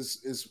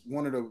 It's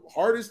one of the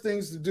hardest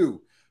things to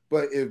do.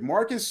 But if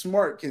Marcus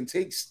Smart can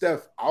take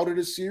Steph out of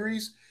the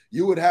series,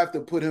 you would have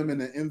to put him in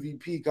the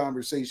MVP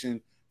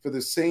conversation for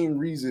the same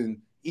reason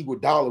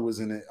Iguodala was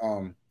in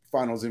the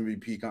Finals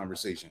MVP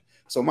conversation.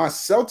 So my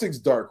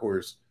Celtics dark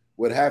horse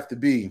would have to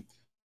be.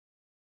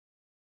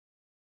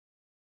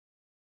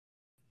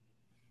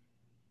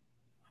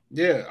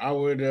 Yeah, I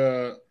would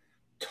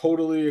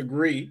totally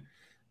agree.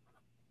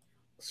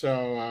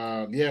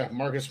 So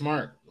Marcus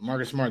Smart.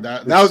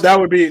 That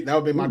would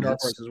be my dark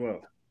horse as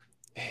well.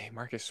 Hey,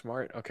 Marcus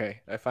Smart.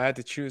 Okay, if I had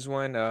to choose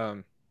one,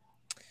 I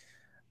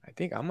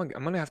think I'm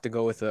gonna have to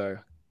go with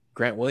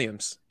Grant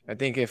Williams. I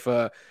think if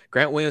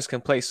Grant Williams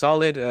can play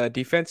solid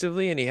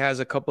defensively and he has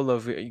a couple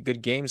of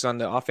good games on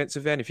the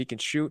offensive end, if he can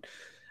shoot,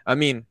 I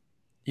mean,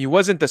 he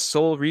wasn't the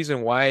sole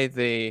reason why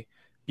they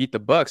beat the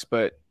Bucks,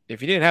 but if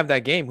he didn't have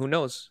that game, who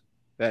knows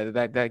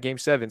that game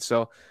 7?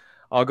 So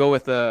I'll go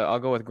with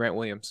Grant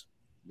Williams.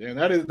 Yeah,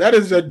 that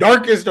is the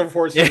darkest of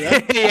horses. Yeah.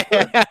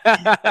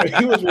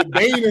 He was with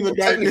Bane in the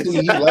darkest.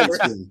 Technically, he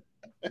likes him,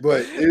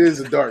 but it is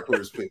a dark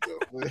horse pick, though.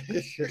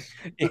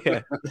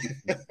 Yeah.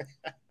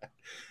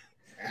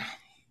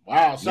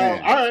 Wow. So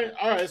Man.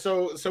 all right.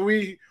 So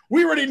we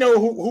already know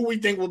who we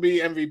think will be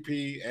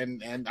MVP,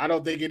 and I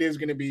don't think it is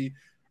going to be,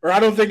 or I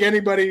don't think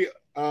anybody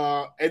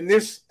in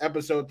this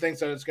episode thinks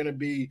that it's going to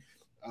be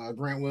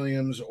Grant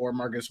Williams or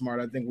Marcus Smart.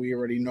 I think we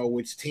already know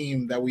which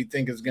team that we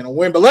think is going to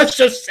win. But let's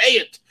just say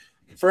it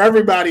for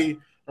everybody.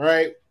 All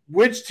right,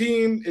 which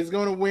team is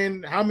going to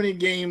win? How many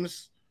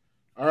games?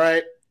 All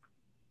right.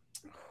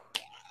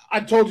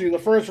 I told you the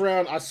first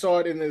round. I saw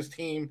it in this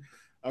team.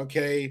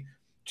 Okay,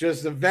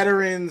 just the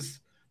veterans.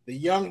 The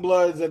young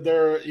bloods that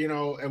they're,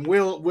 and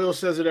Will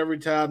says it every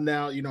time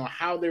now,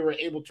 how they were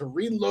able to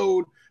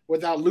reload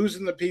without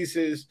losing the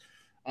pieces.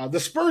 The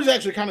Spurs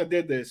actually kind of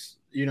did this,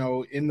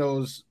 in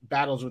those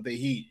battles with the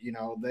Heat.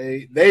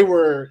 They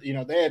were,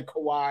 they had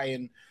Kawhi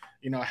and,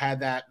 had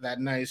that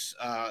nice,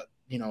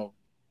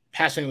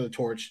 passing of the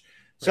torch.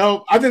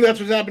 So I think that's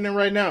what's happening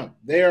right now.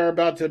 They are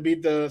about to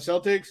beat the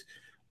Celtics.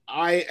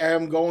 I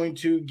am going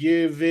to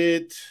give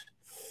it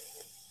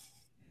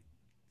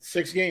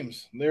 6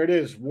 games. There it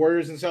is.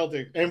 Warriors in 6.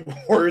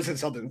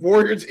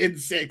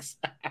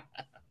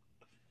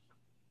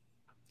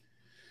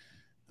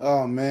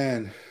 Oh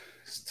man,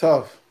 it's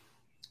tough.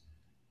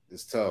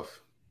 It's tough.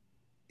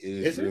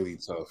 It is really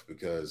tough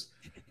because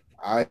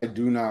I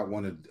do not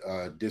want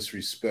to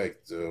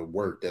disrespect the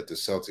work that the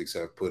Celtics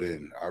have put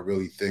in. I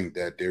really think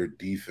that their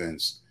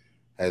defense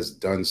has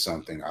done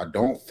something. I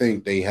don't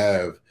think they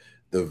have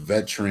the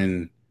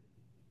veteran.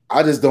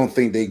 I just don't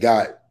think they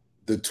got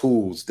the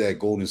tools that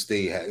Golden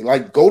State had.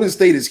 Like Golden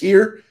State is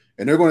here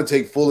and they're going to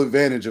take full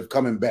advantage of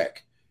coming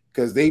back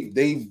because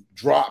they've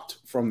dropped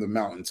from the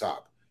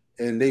mountaintop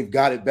and they've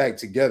got it back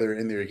together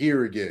and they're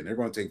here again. They're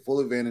going to take full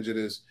advantage of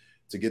this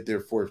to get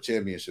their 4th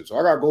championship. So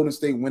I got Golden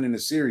State winning the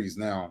series.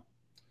 Now,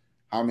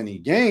 how many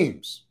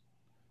games?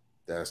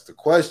 That's the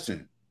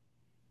question.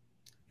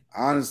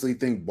 I honestly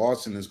think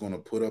Boston is going to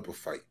put up a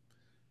fight.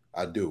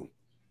 I do.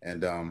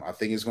 And I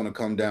think it's going to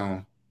come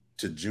down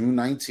to June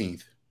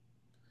 19th.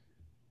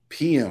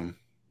 PM,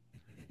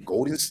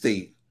 Golden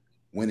State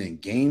winning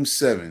Game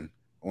 7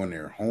 on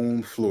their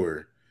home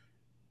floor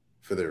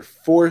for their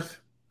 4th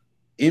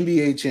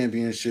NBA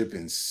championship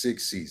in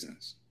 6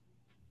 seasons.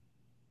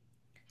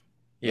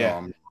 Yeah.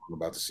 I'm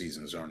about the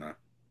seasons, aren't I?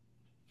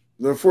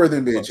 The 4th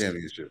NBA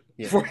championship.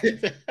 Yeah.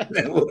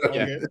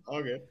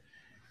 Okay.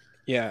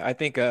 Yeah,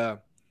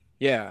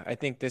 I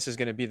think this is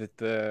going to be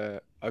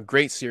a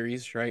great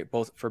series, right?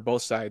 For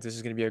both sides. This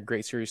is going to be a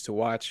great series to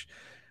watch.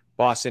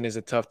 Boston is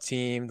a tough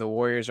team. The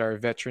Warriors are a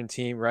veteran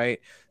team, right?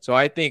 So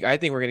I think we're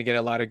going to get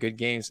a lot of good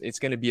games. It's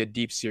going to be a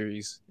deep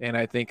series, and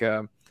I think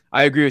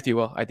I agree with you,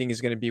 Will. I think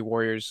it's going to be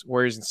Warriors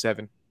in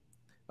 7.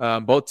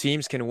 Both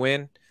teams can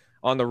win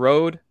on the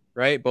road,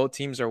 right? Both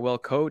teams are well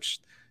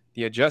coached.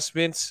 The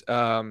adjustments.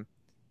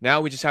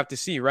 Now we just have to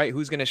see, right?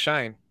 Who's going to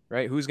shine,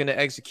 right? Who's going to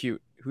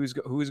execute? Who's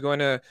going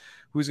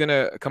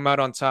to come out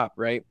on top,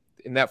 right?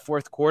 In that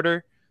 4th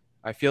quarter,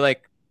 I feel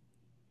like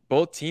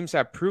both teams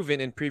have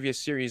proven in previous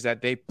series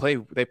that they play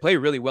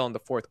really well in the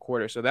 4th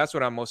quarter. So that's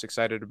what I'm most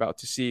excited about,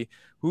 to see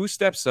who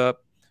steps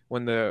up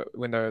when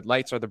the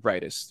lights are the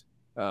brightest.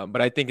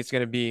 But I think it's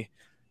going to be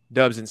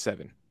Dubs in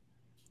 7.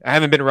 I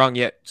haven't been wrong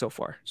yet so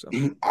far. So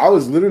I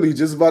was literally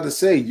just about to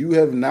say you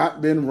have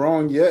not been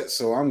wrong yet.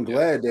 So I'm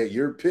glad that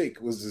your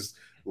pick was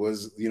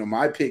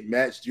my pick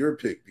matched your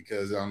pick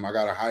because I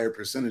got a higher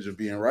percentage of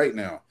being right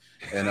now.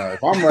 And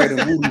if I'm right and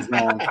Woody's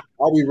wrong,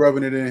 I'll be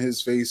rubbing it in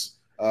his face.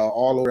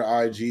 All over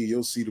IG,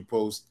 you'll see the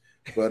post.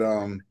 But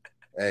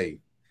hey,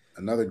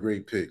 another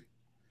great pick.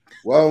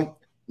 Well,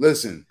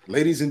 listen,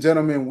 ladies and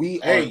gentlemen,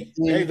 Hey,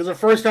 there's a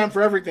first time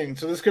for everything,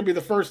 so this could be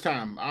the first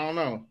time. I don't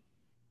know.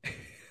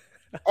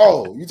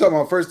 Oh, you talking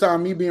about first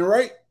time me being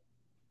right?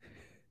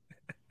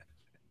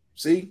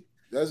 See,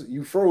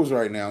 you froze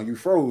right now. You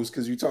froze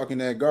because you're talking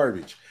that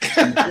garbage.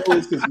 You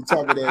froze because you're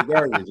talking that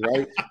garbage,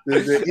 right?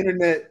 The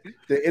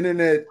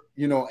internet,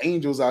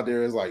 angels out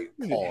there is like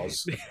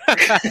pause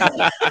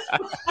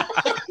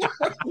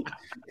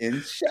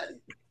and shut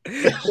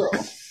it.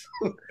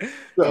 So,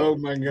 oh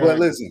my God! But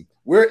listen,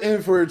 we're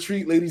in for a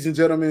treat, ladies and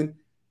gentlemen.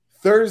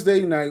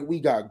 Thursday night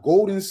we got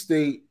Golden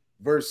State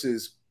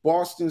versus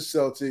Boston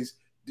Celtics.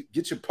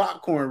 Get your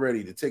popcorn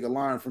ready to take a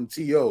line from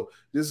T.O.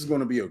 This is going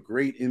to be a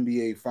great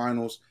NBA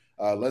Finals.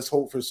 Let's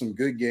hope for some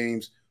good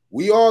games.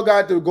 We all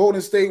got the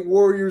Golden State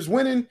Warriors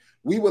winning.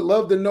 We would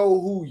love to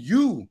know who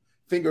you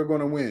think are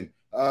going to win.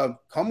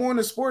 Come on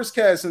to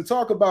Sportscast and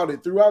talk about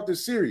it throughout the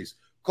series.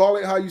 Call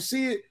it how you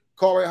see it.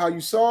 Call it how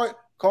you saw it.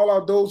 Call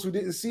out those who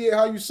didn't see it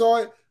how you saw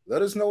it.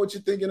 Let us know what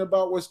you're thinking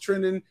about what's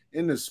trending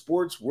in the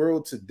sports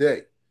world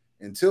today.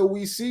 Until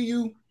we see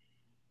you,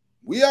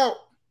 we out.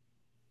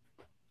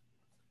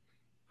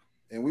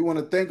 And we want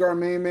to thank our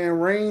main man,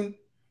 Rain,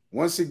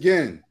 once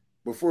again,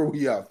 before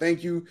we out.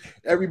 Thank you,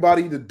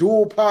 everybody. The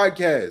Duel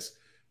Podcast.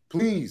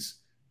 Please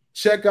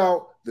check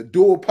out the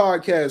Duel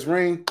Podcast.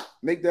 Rain,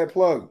 make that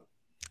plug.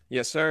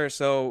 Yes, sir.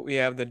 So we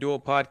have the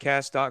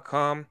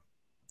duelpodcast.com.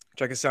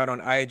 Check us out on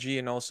IG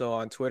and also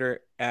on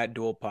Twitter at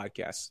Duel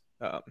Podcast.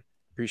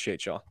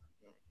 Appreciate y'all.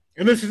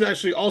 And this is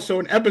actually also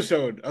an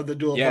episode of the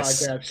Duel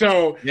Yes. Podcast.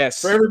 So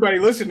Yes. for everybody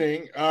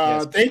listening,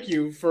 Yes. thank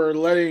you for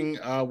letting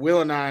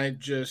Will and I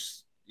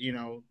just,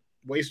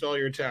 waste all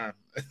your time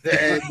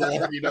and,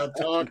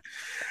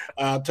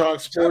 talk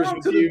sports Shout out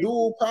with to you. the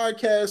Duel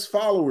Podcast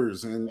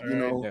followers. And,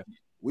 All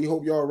we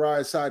hope y'all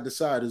ride side to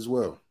side as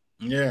well.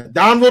 Yeah.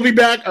 Don will be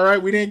back. All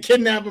right. We didn't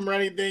kidnap him or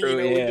anything. True,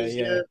 we're just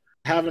here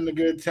having a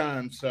good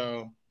time.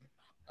 So,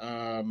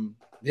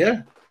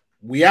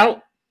 we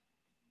out.